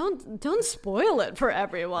 Well, don't spoil it for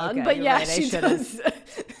everyone. Okay, but yeah, right, she does.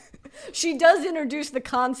 She does introduce the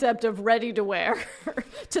concept of ready to wear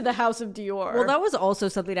to the House of Dior. Well, that was also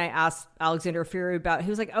something I asked Alexander Fury about. He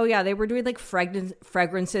was like, oh yeah, they were doing like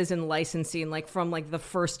fragrances and licensing like from like the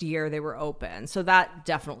first year they were open. So that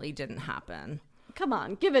definitely didn't happen. Come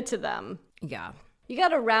on, give it to them. Yeah. You got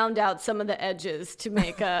to round out some of the edges to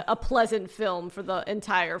make a pleasant film for the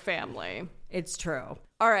entire family. It's true.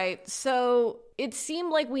 All right, so it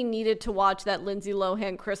seemed like we needed to watch that Lindsay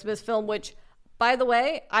Lohan Christmas film, which, by the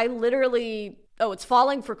way, it's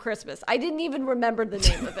Falling for Christmas. I didn't even remember the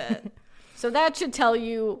name of it. So that should tell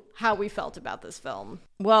you how we felt about this film.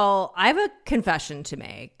 Well, I have a confession to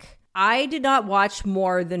make. I did not watch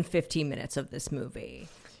more than 15 minutes of this movie.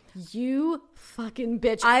 You fucking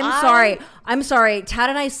bitch. I'm sorry. Tad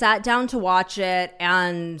and I sat down to watch it,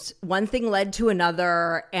 and one thing led to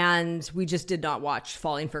another, and we just did not watch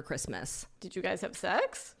Falling for Christmas. Did you guys have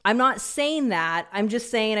sex? I'm not saying that. I'm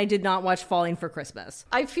just saying I did not watch Falling for Christmas.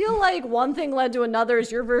 I feel like one thing led to another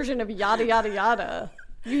is your version of yada, yada, yada.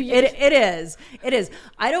 It is.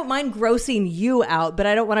 I don't mind grossing you out, but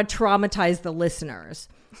I don't want to traumatize the listeners.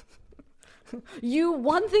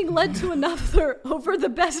 One thing led to another over the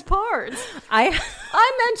best parts. I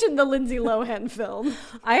mentioned the Lindsay Lohan film.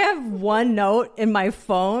 I have one note in my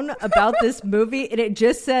phone about this movie, and it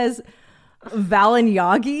just says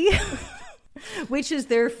Balenciaga, which is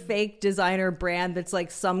their fake designer brand that's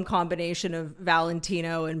like some combination of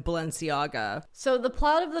Valentino and Balenciaga. So the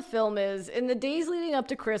plot of the film is, in the days leading up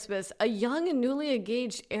to Christmas, a young and newly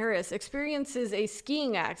engaged heiress experiences a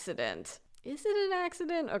skiing accident. Is it an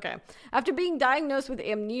accident? Okay. After being diagnosed with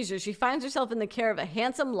amnesia, she finds herself in the care of a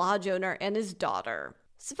handsome lodge owner and his daughter.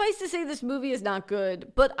 Suffice to say, this movie is not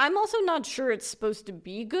good, but I'm also not sure it's supposed to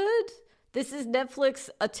be good. This is Netflix's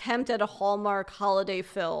attempt at a Hallmark holiday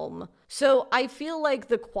film. So I feel like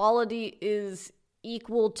the quality is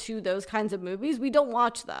equal to those kinds of movies. We don't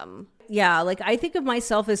watch them. Yeah, like I think of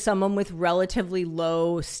myself as someone with relatively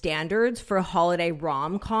low standards for holiday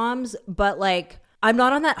rom-coms, but like I'm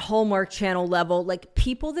not on that Hallmark Channel level. Like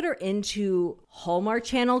people that are into Hallmark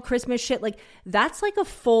Channel Christmas shit, like that's like a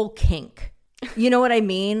full kink. You know what I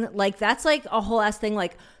mean? Like that's like a whole ass thing.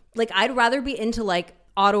 Like I'd rather be into like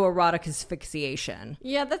autoerotic asphyxiation.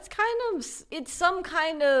 Yeah, that's it's some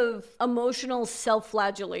kind of emotional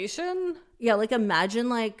self-flagellation. Yeah, like imagine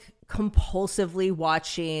like compulsively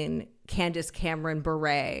watching Candace Cameron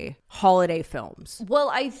Bure holiday films. Well,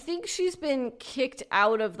 I think she's been kicked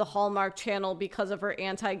out of the Hallmark Channel because of her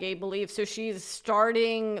anti-gay beliefs. So she's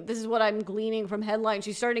starting, this is what I'm gleaning from headlines,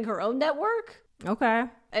 she's starting her own network. Okay.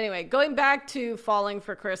 Anyway, going back to Falling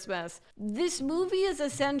for Christmas, this movie is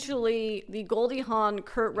essentially the Goldie Hawn,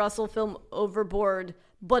 Kurt Russell film Overboard,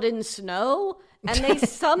 but in snow, and they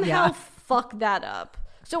somehow fuck that up.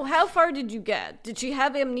 So how far did you get? Did she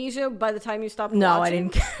have amnesia by the time you stopped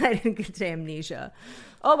watching? I didn't get to amnesia.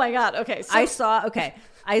 Oh my God. Okay. So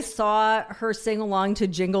I saw her sing along to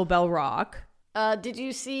Jingle Bell Rock. Did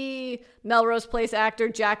you see Melrose Place actor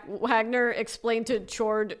Jack Wagner explain to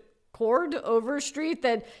Cord Overstreet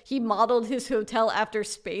that he modeled his hotel after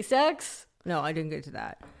SpaceX? No, I didn't get to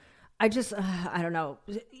that. I don't know.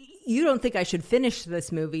 You don't think I should finish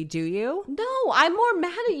this movie, do you? No, I'm more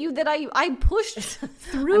mad at you that I pushed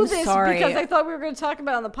through this sorry. because I thought we were going to talk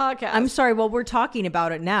about it on the podcast. I'm sorry. Well, we're talking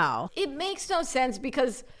about it now. It makes no sense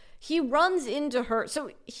because he runs into her.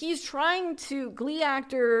 So he's trying to, Glee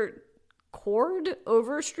actor Cord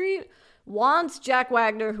Overstreet wants Jack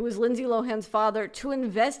Wagner, who is Lindsay Lohan's father, to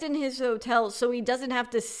invest in his hotel so he doesn't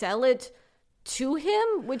have to sell it to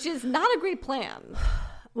him, which is not a great plan.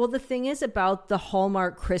 Well, the thing is about the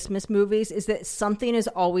Hallmark Christmas movies is that something is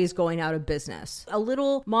always going out of business. A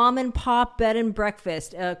little mom and pop bed and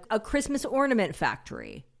breakfast, a Christmas ornament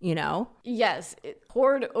factory, you know? Yes,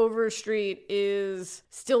 Cord Overstreet is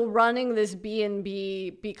still running this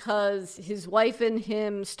B&B because his wife and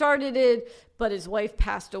him started it, but his wife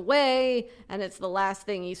passed away, and it's the last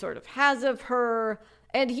thing he sort of has of her.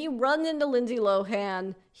 And he runs into Lindsay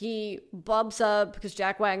Lohan. He bumps up because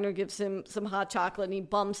Jack Wagner gives him some hot chocolate, and he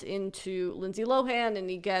bumps into Lindsay Lohan, and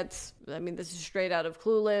he gets, I mean, this is straight out of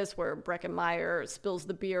Clueless, where Breckin Meyer spills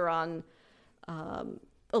the beer on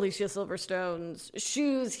Alicia Silverstone's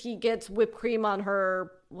shoes. He gets whipped cream on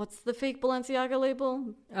her, what's the fake Balenciaga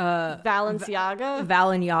label? Balenciaga?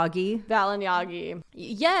 Valignagi.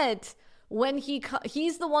 Yet, when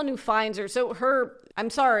he's the one who finds her, so her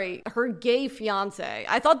gay fiance,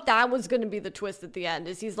 I thought that was going to be the twist at the end,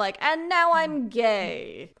 is he's like, and now I'm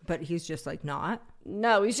gay. But he's just like, not?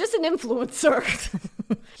 No, he's just an influencer.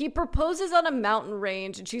 He proposes on a mountain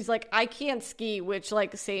range, and she's like, I can't ski, which,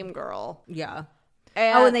 like, same girl. Yeah.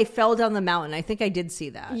 And and they fell down the mountain. I think I did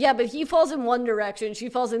see that. Yeah, but he falls in one direction, she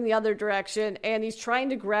falls in the other direction, and he's trying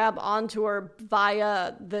to grab onto her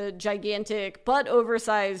via the gigantic but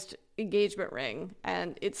oversized engagement ring,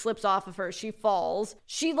 and it slips off of her. She falls.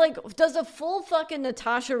 She like does a full fucking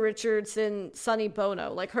Natasha Richardson Sonny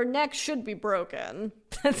Bono. Like, her neck should be broken.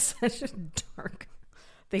 That's such a dark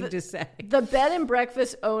thing to say. The bed and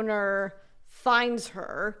breakfast owner finds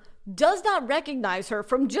her, does not recognize her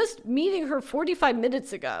from just meeting her 45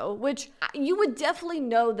 minutes ago, which you would definitely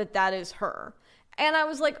know that is her. And I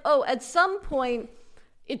was like, oh, at some point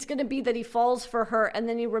it's going to be that he falls for her, and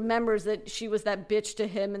then he remembers that she was that bitch to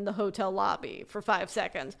him in the hotel lobby for 5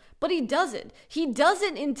 seconds. But he doesn't. He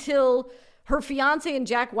doesn't until her fiance and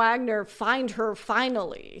Jack Wagner find her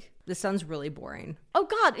finally. This sounds really boring. Oh,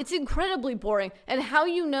 God, it's incredibly boring. And how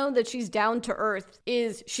you know that she's down to earth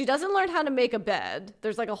is she doesn't learn how to make a bed.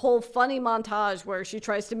 There's like a whole funny montage where she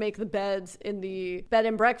tries to make the beds in the bed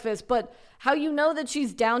and breakfast. But how you know that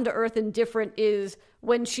she's down to earth and different is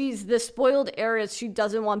when she's the spoiled heiress, she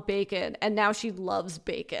doesn't want bacon, and now she loves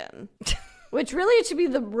bacon. Which really it should be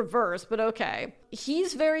the reverse, but okay.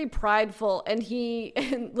 He's very prideful, and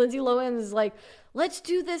Lindsay Lohan is like, let's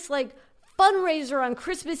do this like fundraiser on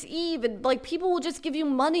Christmas Eve, and like people will just give you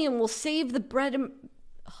money and we'll save the bread and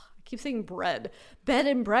keep saying bed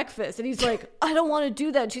and breakfast. And he's like, I don't want to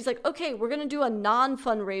do that. And she's like, okay, we're going to do a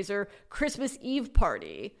non-fundraiser Christmas Eve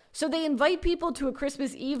party. So they invite people to a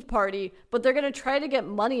Christmas Eve party, but they're going to try to get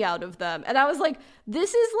money out of them. And I was like,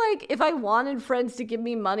 this is like if I wanted friends to give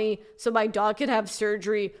me money so my dog could have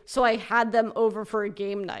surgery, so I had them over for a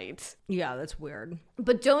game night. Yeah, that's weird.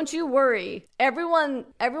 But don't you worry. Everyone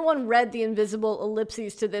read the invisible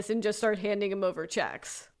ellipses to this and just started handing him over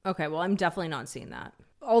checks. Okay, well, I'm definitely not seeing that.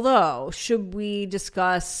 Although, should we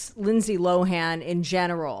discuss Lindsay Lohan in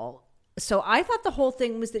general? So I thought the whole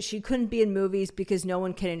thing was that she couldn't be in movies because no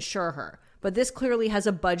one can insure her. But this clearly has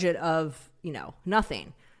a budget of,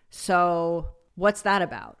 nothing. So what's that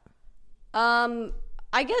about?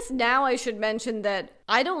 I guess now I should mention that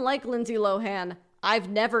I don't like Lindsay Lohan. I've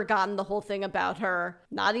never gotten the whole thing about her,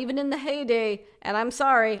 not even in the heyday. And I'm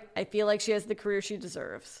sorry, I feel like she has the career she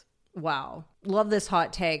deserves. Wow. Love this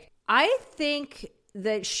hot take. I think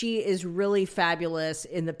that she is really fabulous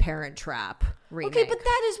in The Parent Trap remake. Okay, but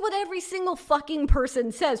that is what every single fucking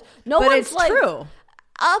person says. No but one's it's like, true.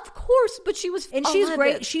 Of course, but she was and 11. she's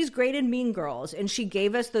great. She's great in Mean Girls, and she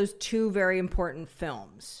gave us those two very important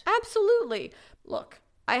films. Absolutely. Look,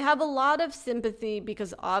 I have a lot of sympathy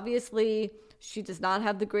because obviously she does not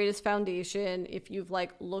have the greatest foundation if you've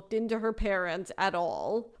looked into her parents at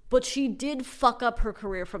all. But she did fuck up her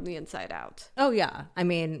career from the inside out. Oh, yeah. I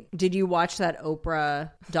mean, did you watch that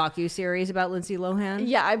Oprah docuseries about Lindsay Lohan?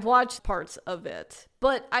 Yeah, I've watched parts of it.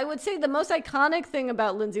 But I would say the most iconic thing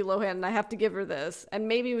about Lindsay Lohan, and I have to give her this, and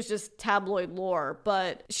maybe it was just tabloid lore,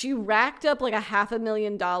 but she racked up like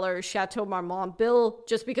 $500,000 Chateau Marmont bill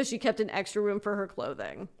just because she kept an extra room for her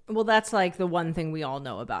clothing. Well, that's like the one thing we all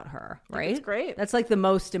know about her, right? It's great. That's like the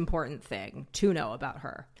most important thing to know about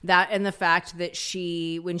her. That and the fact that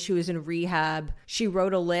when she was in rehab, she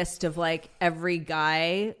wrote a list of like every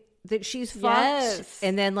guy that she's fucked. Yes.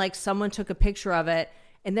 And then like someone took a picture of it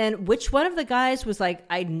And then which one of the guys was like,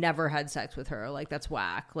 I never had sex with her. Like, that's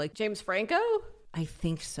whack. Like, James Franco? I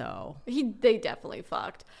think so. They definitely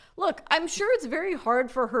fucked. Look, I'm sure it's very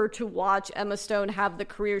hard for her to watch Emma Stone have the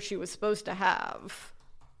career she was supposed to have.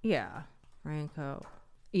 Yeah. Franco.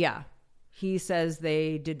 Yeah. He says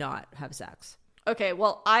they did not have sex. Okay,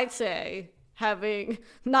 well, I'd say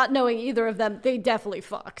not knowing either of them, they definitely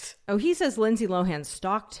fucked. Oh, he says Lindsay Lohan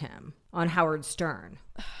stalked him on Howard Stern.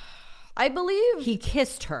 I believe He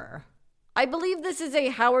kissed her. I believe this is a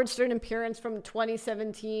Howard Stern appearance from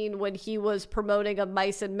 2017 when he was promoting Of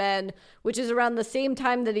Mice and Men, which is around the same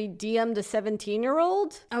time that he DM'd a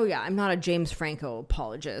 17-year-old. Oh, yeah. I'm not a James Franco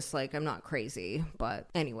apologist. Like, I'm not crazy. But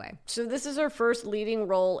anyway. So this is her first leading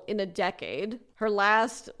role in a decade. Her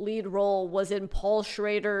last lead role was in Paul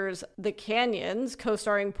Schrader's The Canyons,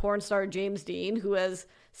 co-starring porn star James Dean, who has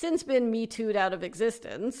since been Me Too'd out of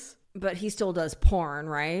existence. But he still does porn,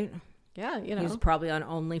 right? Yeah, you know. He's probably on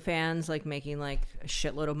OnlyFans, like making like a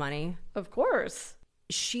shitload of money. Of course.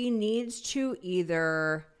 She needs to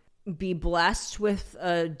either be blessed with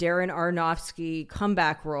a Darren Aronofsky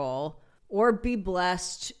comeback role or be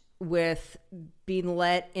blessed with being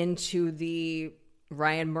let into the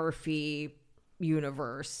Ryan Murphy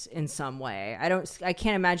universe in some way. I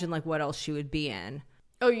can't imagine like what else she would be in.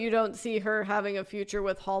 Oh, you don't see her having a future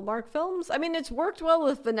with Hallmark films? I mean, it's worked well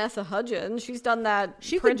with Vanessa Hudgens. She's done that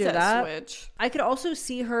She could princess do that. switch. I could also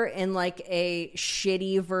see her in like a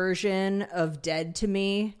shitty version of Dead to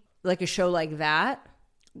Me, like a show like that.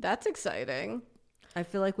 That's exciting. I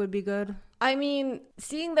feel like would be good. I mean,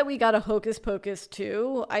 seeing that we got a Hocus Pocus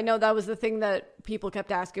 2, I know that was the thing that people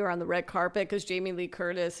kept asking her on the red carpet because Jamie Lee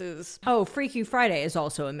Curtis is... Oh, Freaky Friday is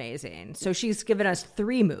also amazing. So she's given us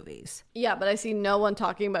 3 movies. Yeah, but I see no one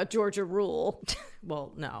talking about Georgia Rule.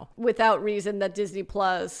 Well, no. Without reason that Disney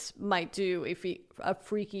Plus might do a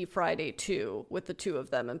Freaky Friday 2 with the 2 of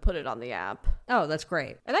them and put it on the app. Oh, that's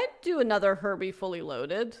great. And I'd do another Herbie Fully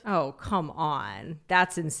Loaded. Oh, come on.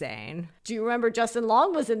 That's insane. Do you remember Justin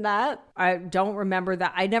Long was in that? I don't remember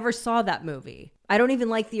that. I never saw that movie. I don't even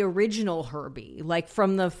like the original Herbie, like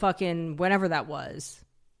from the fucking whenever that was.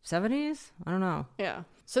 70s? I don't know. Yeah.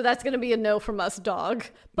 So that's going to be a no from us, dog.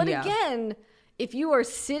 But Yeah. again, if you are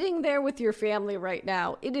sitting there with your family right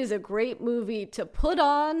now, it is a great movie to put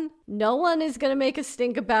on. No one is going to make a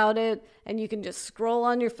stink about it, and you can just scroll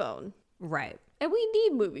on your phone. Right. And we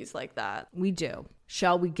need movies like that. We do.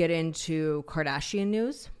 Shall we get into Kardashian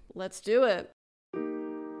news? Let's do it.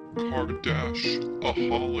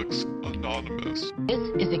 Kardashiaholics Anonymous. This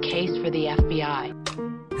is a case for the FBI.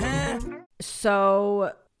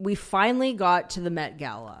 So we finally got to the Met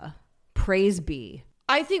Gala. Praise be.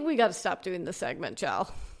 I think we got to stop doing the segment,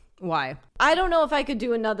 Jal. Why? I don't know if I could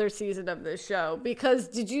do another season of this show because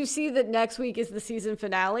did you see that next week is the season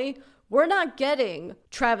finale? We're not getting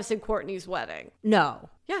Travis and Courtney's wedding. No.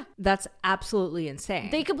 Yeah. That's absolutely insane.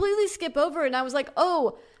 They completely skip over, and I was like,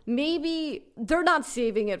 oh, maybe they're not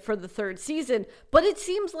saving it for the 3rd season. But it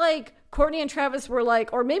seems like Courtney and Travis were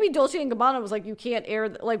like, or maybe Dolce & Gabbana was like, you can't air,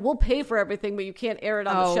 like, we'll pay for everything, but you can't air it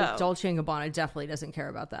on the show. Dolce & Gabbana definitely doesn't care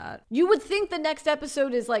about that. You would think the next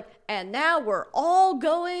episode is like, and now we're all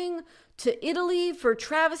going to Italy for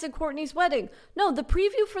Travis and Courtney's wedding. No, the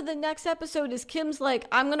preview for the next episode is Kim's like,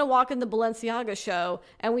 I'm going to walk in the Balenciaga show,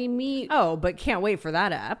 and we meet... Oh, but can't wait for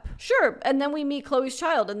that app. Sure, and then we meet Chloe's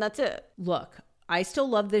child, and that's it. Look, I still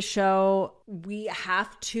love this show. We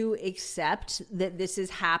have to accept that this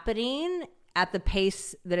is happening at the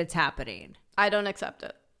pace that it's happening. I don't accept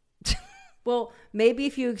it. Well, maybe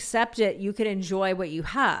if you accept it, you can enjoy what you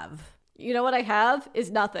have. You know what I have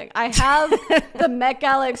is nothing. I have the Met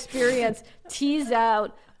Gala experience teased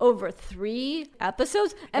out over 3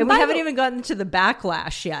 episodes. And we haven't even gotten to the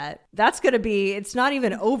backlash yet. That's going to be, it's not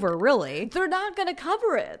even over, really. They're not going to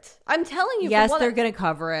cover it. I'm telling you. Yes, they're going to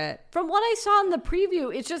cover it. From what I saw in the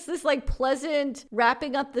preview, it's just this like pleasant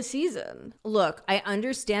wrapping up the season. Look, I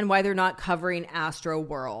understand why they're not covering Astro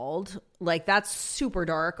World. Like, that's super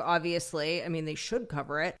dark, obviously. I mean, they should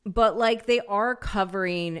cover it. But, like, they are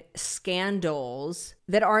covering scandals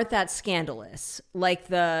that aren't that scandalous. Like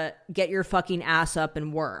the get your fucking ass up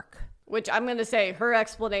and work. Which I'm going to say, her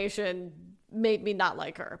explanation made me not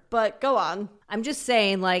like her. But go on. I'm just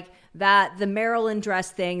saying, like, that the Marilyn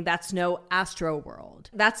dress thing, that's no Astro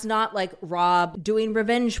World. That's not, like, Rob doing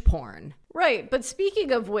revenge porn. Right, but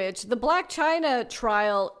speaking of which, the Black China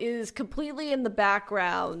trial is completely in the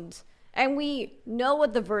background. And we know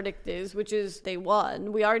what the verdict is, which is they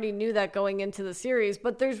won. We already knew that going into the series,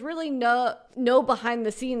 but there's really no behind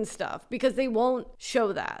the scenes stuff because they won't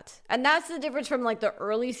show that. And that's the difference from like the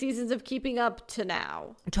early seasons of Keeping Up to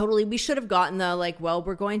now. Totally. We should have gotten the like, well,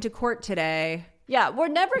 we're going to court today. Yeah, we're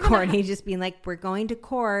never gonna Courtney just being like, we're going to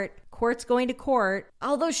court. Court's going to court.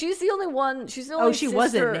 Although she's the only one. She's the only she sister.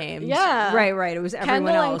 wasn't named. Yeah. Right. It was everyone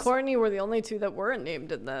Kendall else. and Courtney were the only two that weren't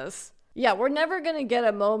named in this. Yeah, we're never going to get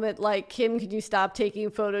a moment like, Kim, can you stop taking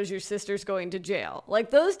photos? Your sister's going to jail.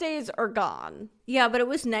 Like, those days are gone. Yeah, but it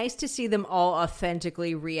was nice to see them all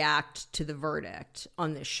authentically react to the verdict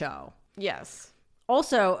on this show. Yes.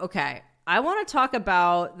 Also, okay, I want to talk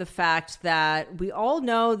about the fact that we all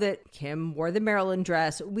know that Kim wore the Maryland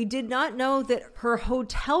dress. We did not know that her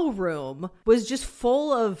hotel room was just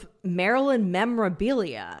full of Maryland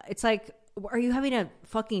memorabilia. It's like, are you having a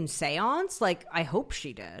fucking seance? Like, I hope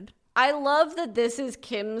she did. I love that this is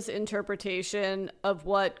Kim's interpretation of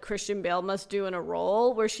what Christian Bale must do in a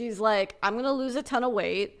role, where she's like, I'm going to lose a ton of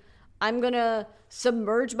weight. I'm going to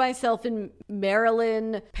submerge myself in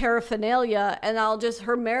Maryland paraphernalia, and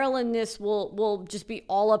her Marylandness will just be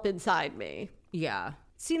all up inside me. Yeah.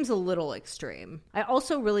 Seems a little extreme. I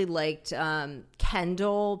also really liked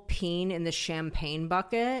Kendall peeing in the champagne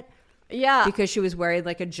bucket. Yeah. Because she was wearing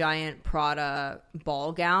like a giant Prada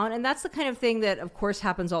ball gown. And that's the kind of thing that, of course,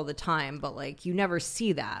 happens all the time. But like, you never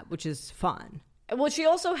see that, which is fun. Well, she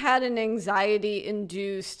also had an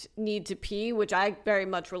anxiety-induced need to pee, which I very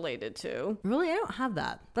much related to. Really? I don't have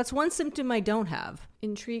that. That's one symptom I don't have.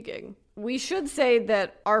 Intriguing. We should say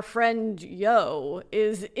that our friend Yo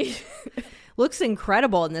is... Looks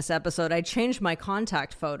incredible in this episode. I changed my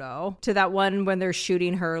contact photo to that one when they're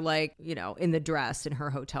shooting her, like, you know, in the dress in her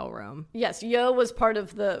hotel room. Yes, Yo was part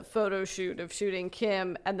of the photo shoot of shooting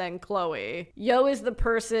Kim and then Chloe. Yo is the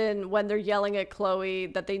person when they're yelling at Chloe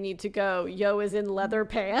that they need to go. Yo is in leather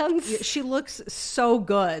pants. She looks so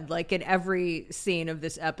good, like, in every scene of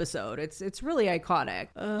this episode. It's really iconic.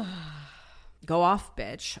 Go off,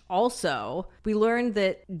 bitch. Also, we learned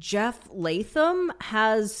that Jeff Latham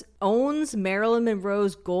owns Marilyn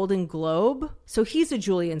Monroe's Golden Globe, so he's a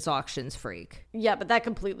Julian's Auctions freak. Yeah, but that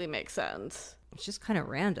completely makes sense. It's just kind of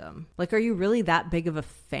random. Like, are you really that big of a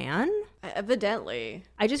fan? Evidently.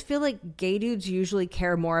 I just feel like gay dudes usually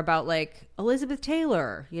care more about, like, Elizabeth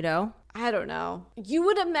Taylor, you know? I don't know. You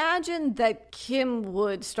would imagine that Kim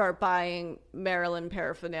would start buying Marilyn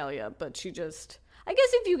paraphernalia, but she just... I guess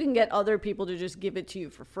if you can get other people to just give it to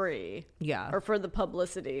you for free. Yeah. Or for the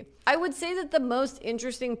publicity. I would say that the most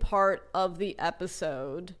interesting part of the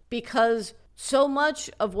episode, because so much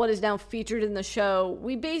of what is now featured in the show,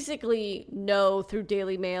 we basically know through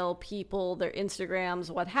Daily Mail, people, their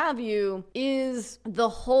Instagrams, what have you, is the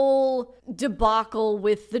whole debacle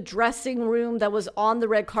with the dressing room that was on the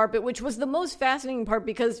red carpet, which was the most fascinating part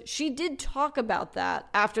because she did talk about that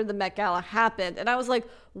after the Met Gala happened. And I was like,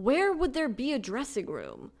 where would there be a dressing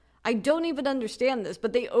room? I don't even understand this,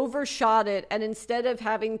 but they overshot it. And instead of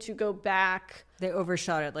having to go back... They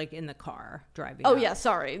overshot it, like, in the car driving Oh, up. yeah,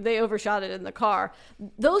 sorry. They overshot it in the car.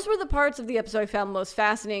 Those were the parts of the episode I found most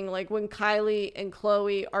fascinating, like when Kylie and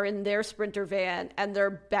Chloe are in their Sprinter van and they're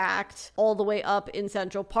backed all the way up in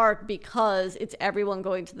Central Park because it's everyone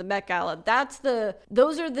going to the Met Gala.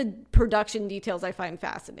 Those are the production details I find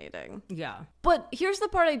fascinating. Yeah. But here's the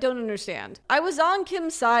part I don't understand. I was on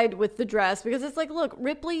Kim's side with the dress because it's like, look,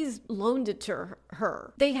 Ripley's loaned it to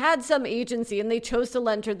her. They had some agency and they chose to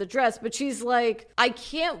lend her the dress, but she's like, I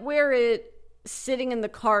can't wear it sitting in the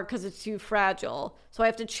car because it's too fragile. So I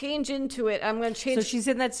have to change into it. I'm going to change. So she's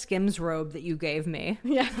in that Skims robe that you gave me.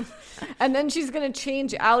 Yeah. And then she's going to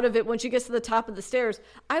change out of it when she gets to the top of the stairs.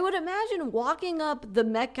 I would imagine walking up the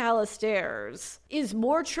Met Gala stairs is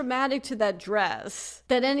more traumatic to that dress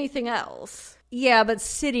than anything else. Yeah, but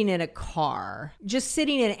sitting in a car, just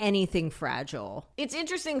sitting in anything fragile. It's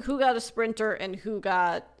interesting who got a Sprinter and who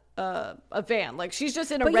got a van. Like, she's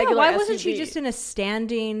just in a but regular why wasn't SUV. she just in a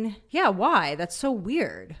standing? Yeah, why? That's so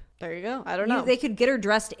weird. There you go. I don't know. They could get her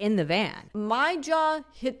dressed in the van. My jaw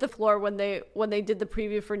hit the floor when they did the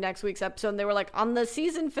preview for next week's episode. And they were like, on the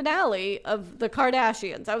season finale of the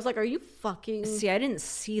Kardashians. I was like, are you fucking... See, I didn't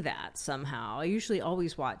see that somehow. I usually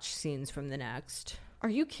always watch scenes from the next. Are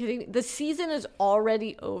you kidding me? The season is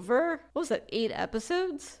already over? What was that, 8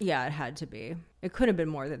 episodes? Yeah, it had to be. It could have been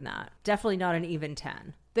more than that. Definitely not an even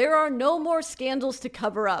 10. There are no more scandals to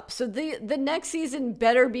cover up. So the next season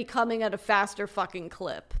better be coming at a faster fucking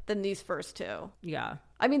clip than these first 2. Yeah.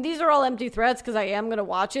 I mean, these are all empty threats because I am going to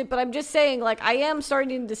watch it. But I'm just saying, like, I am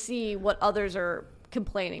starting to see what others are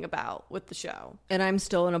complaining about with the show. And I'm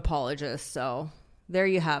still an apologist, so... There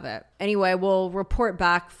you have it. Anyway, we'll report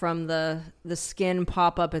back from the skin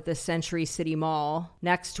pop-up at the Century City Mall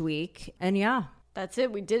next week. And yeah. That's it.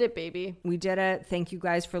 We did it, baby. We did it. Thank you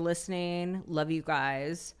guys for listening. Love you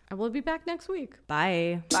guys. And we'll be back next week.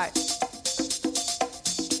 Bye. Bye.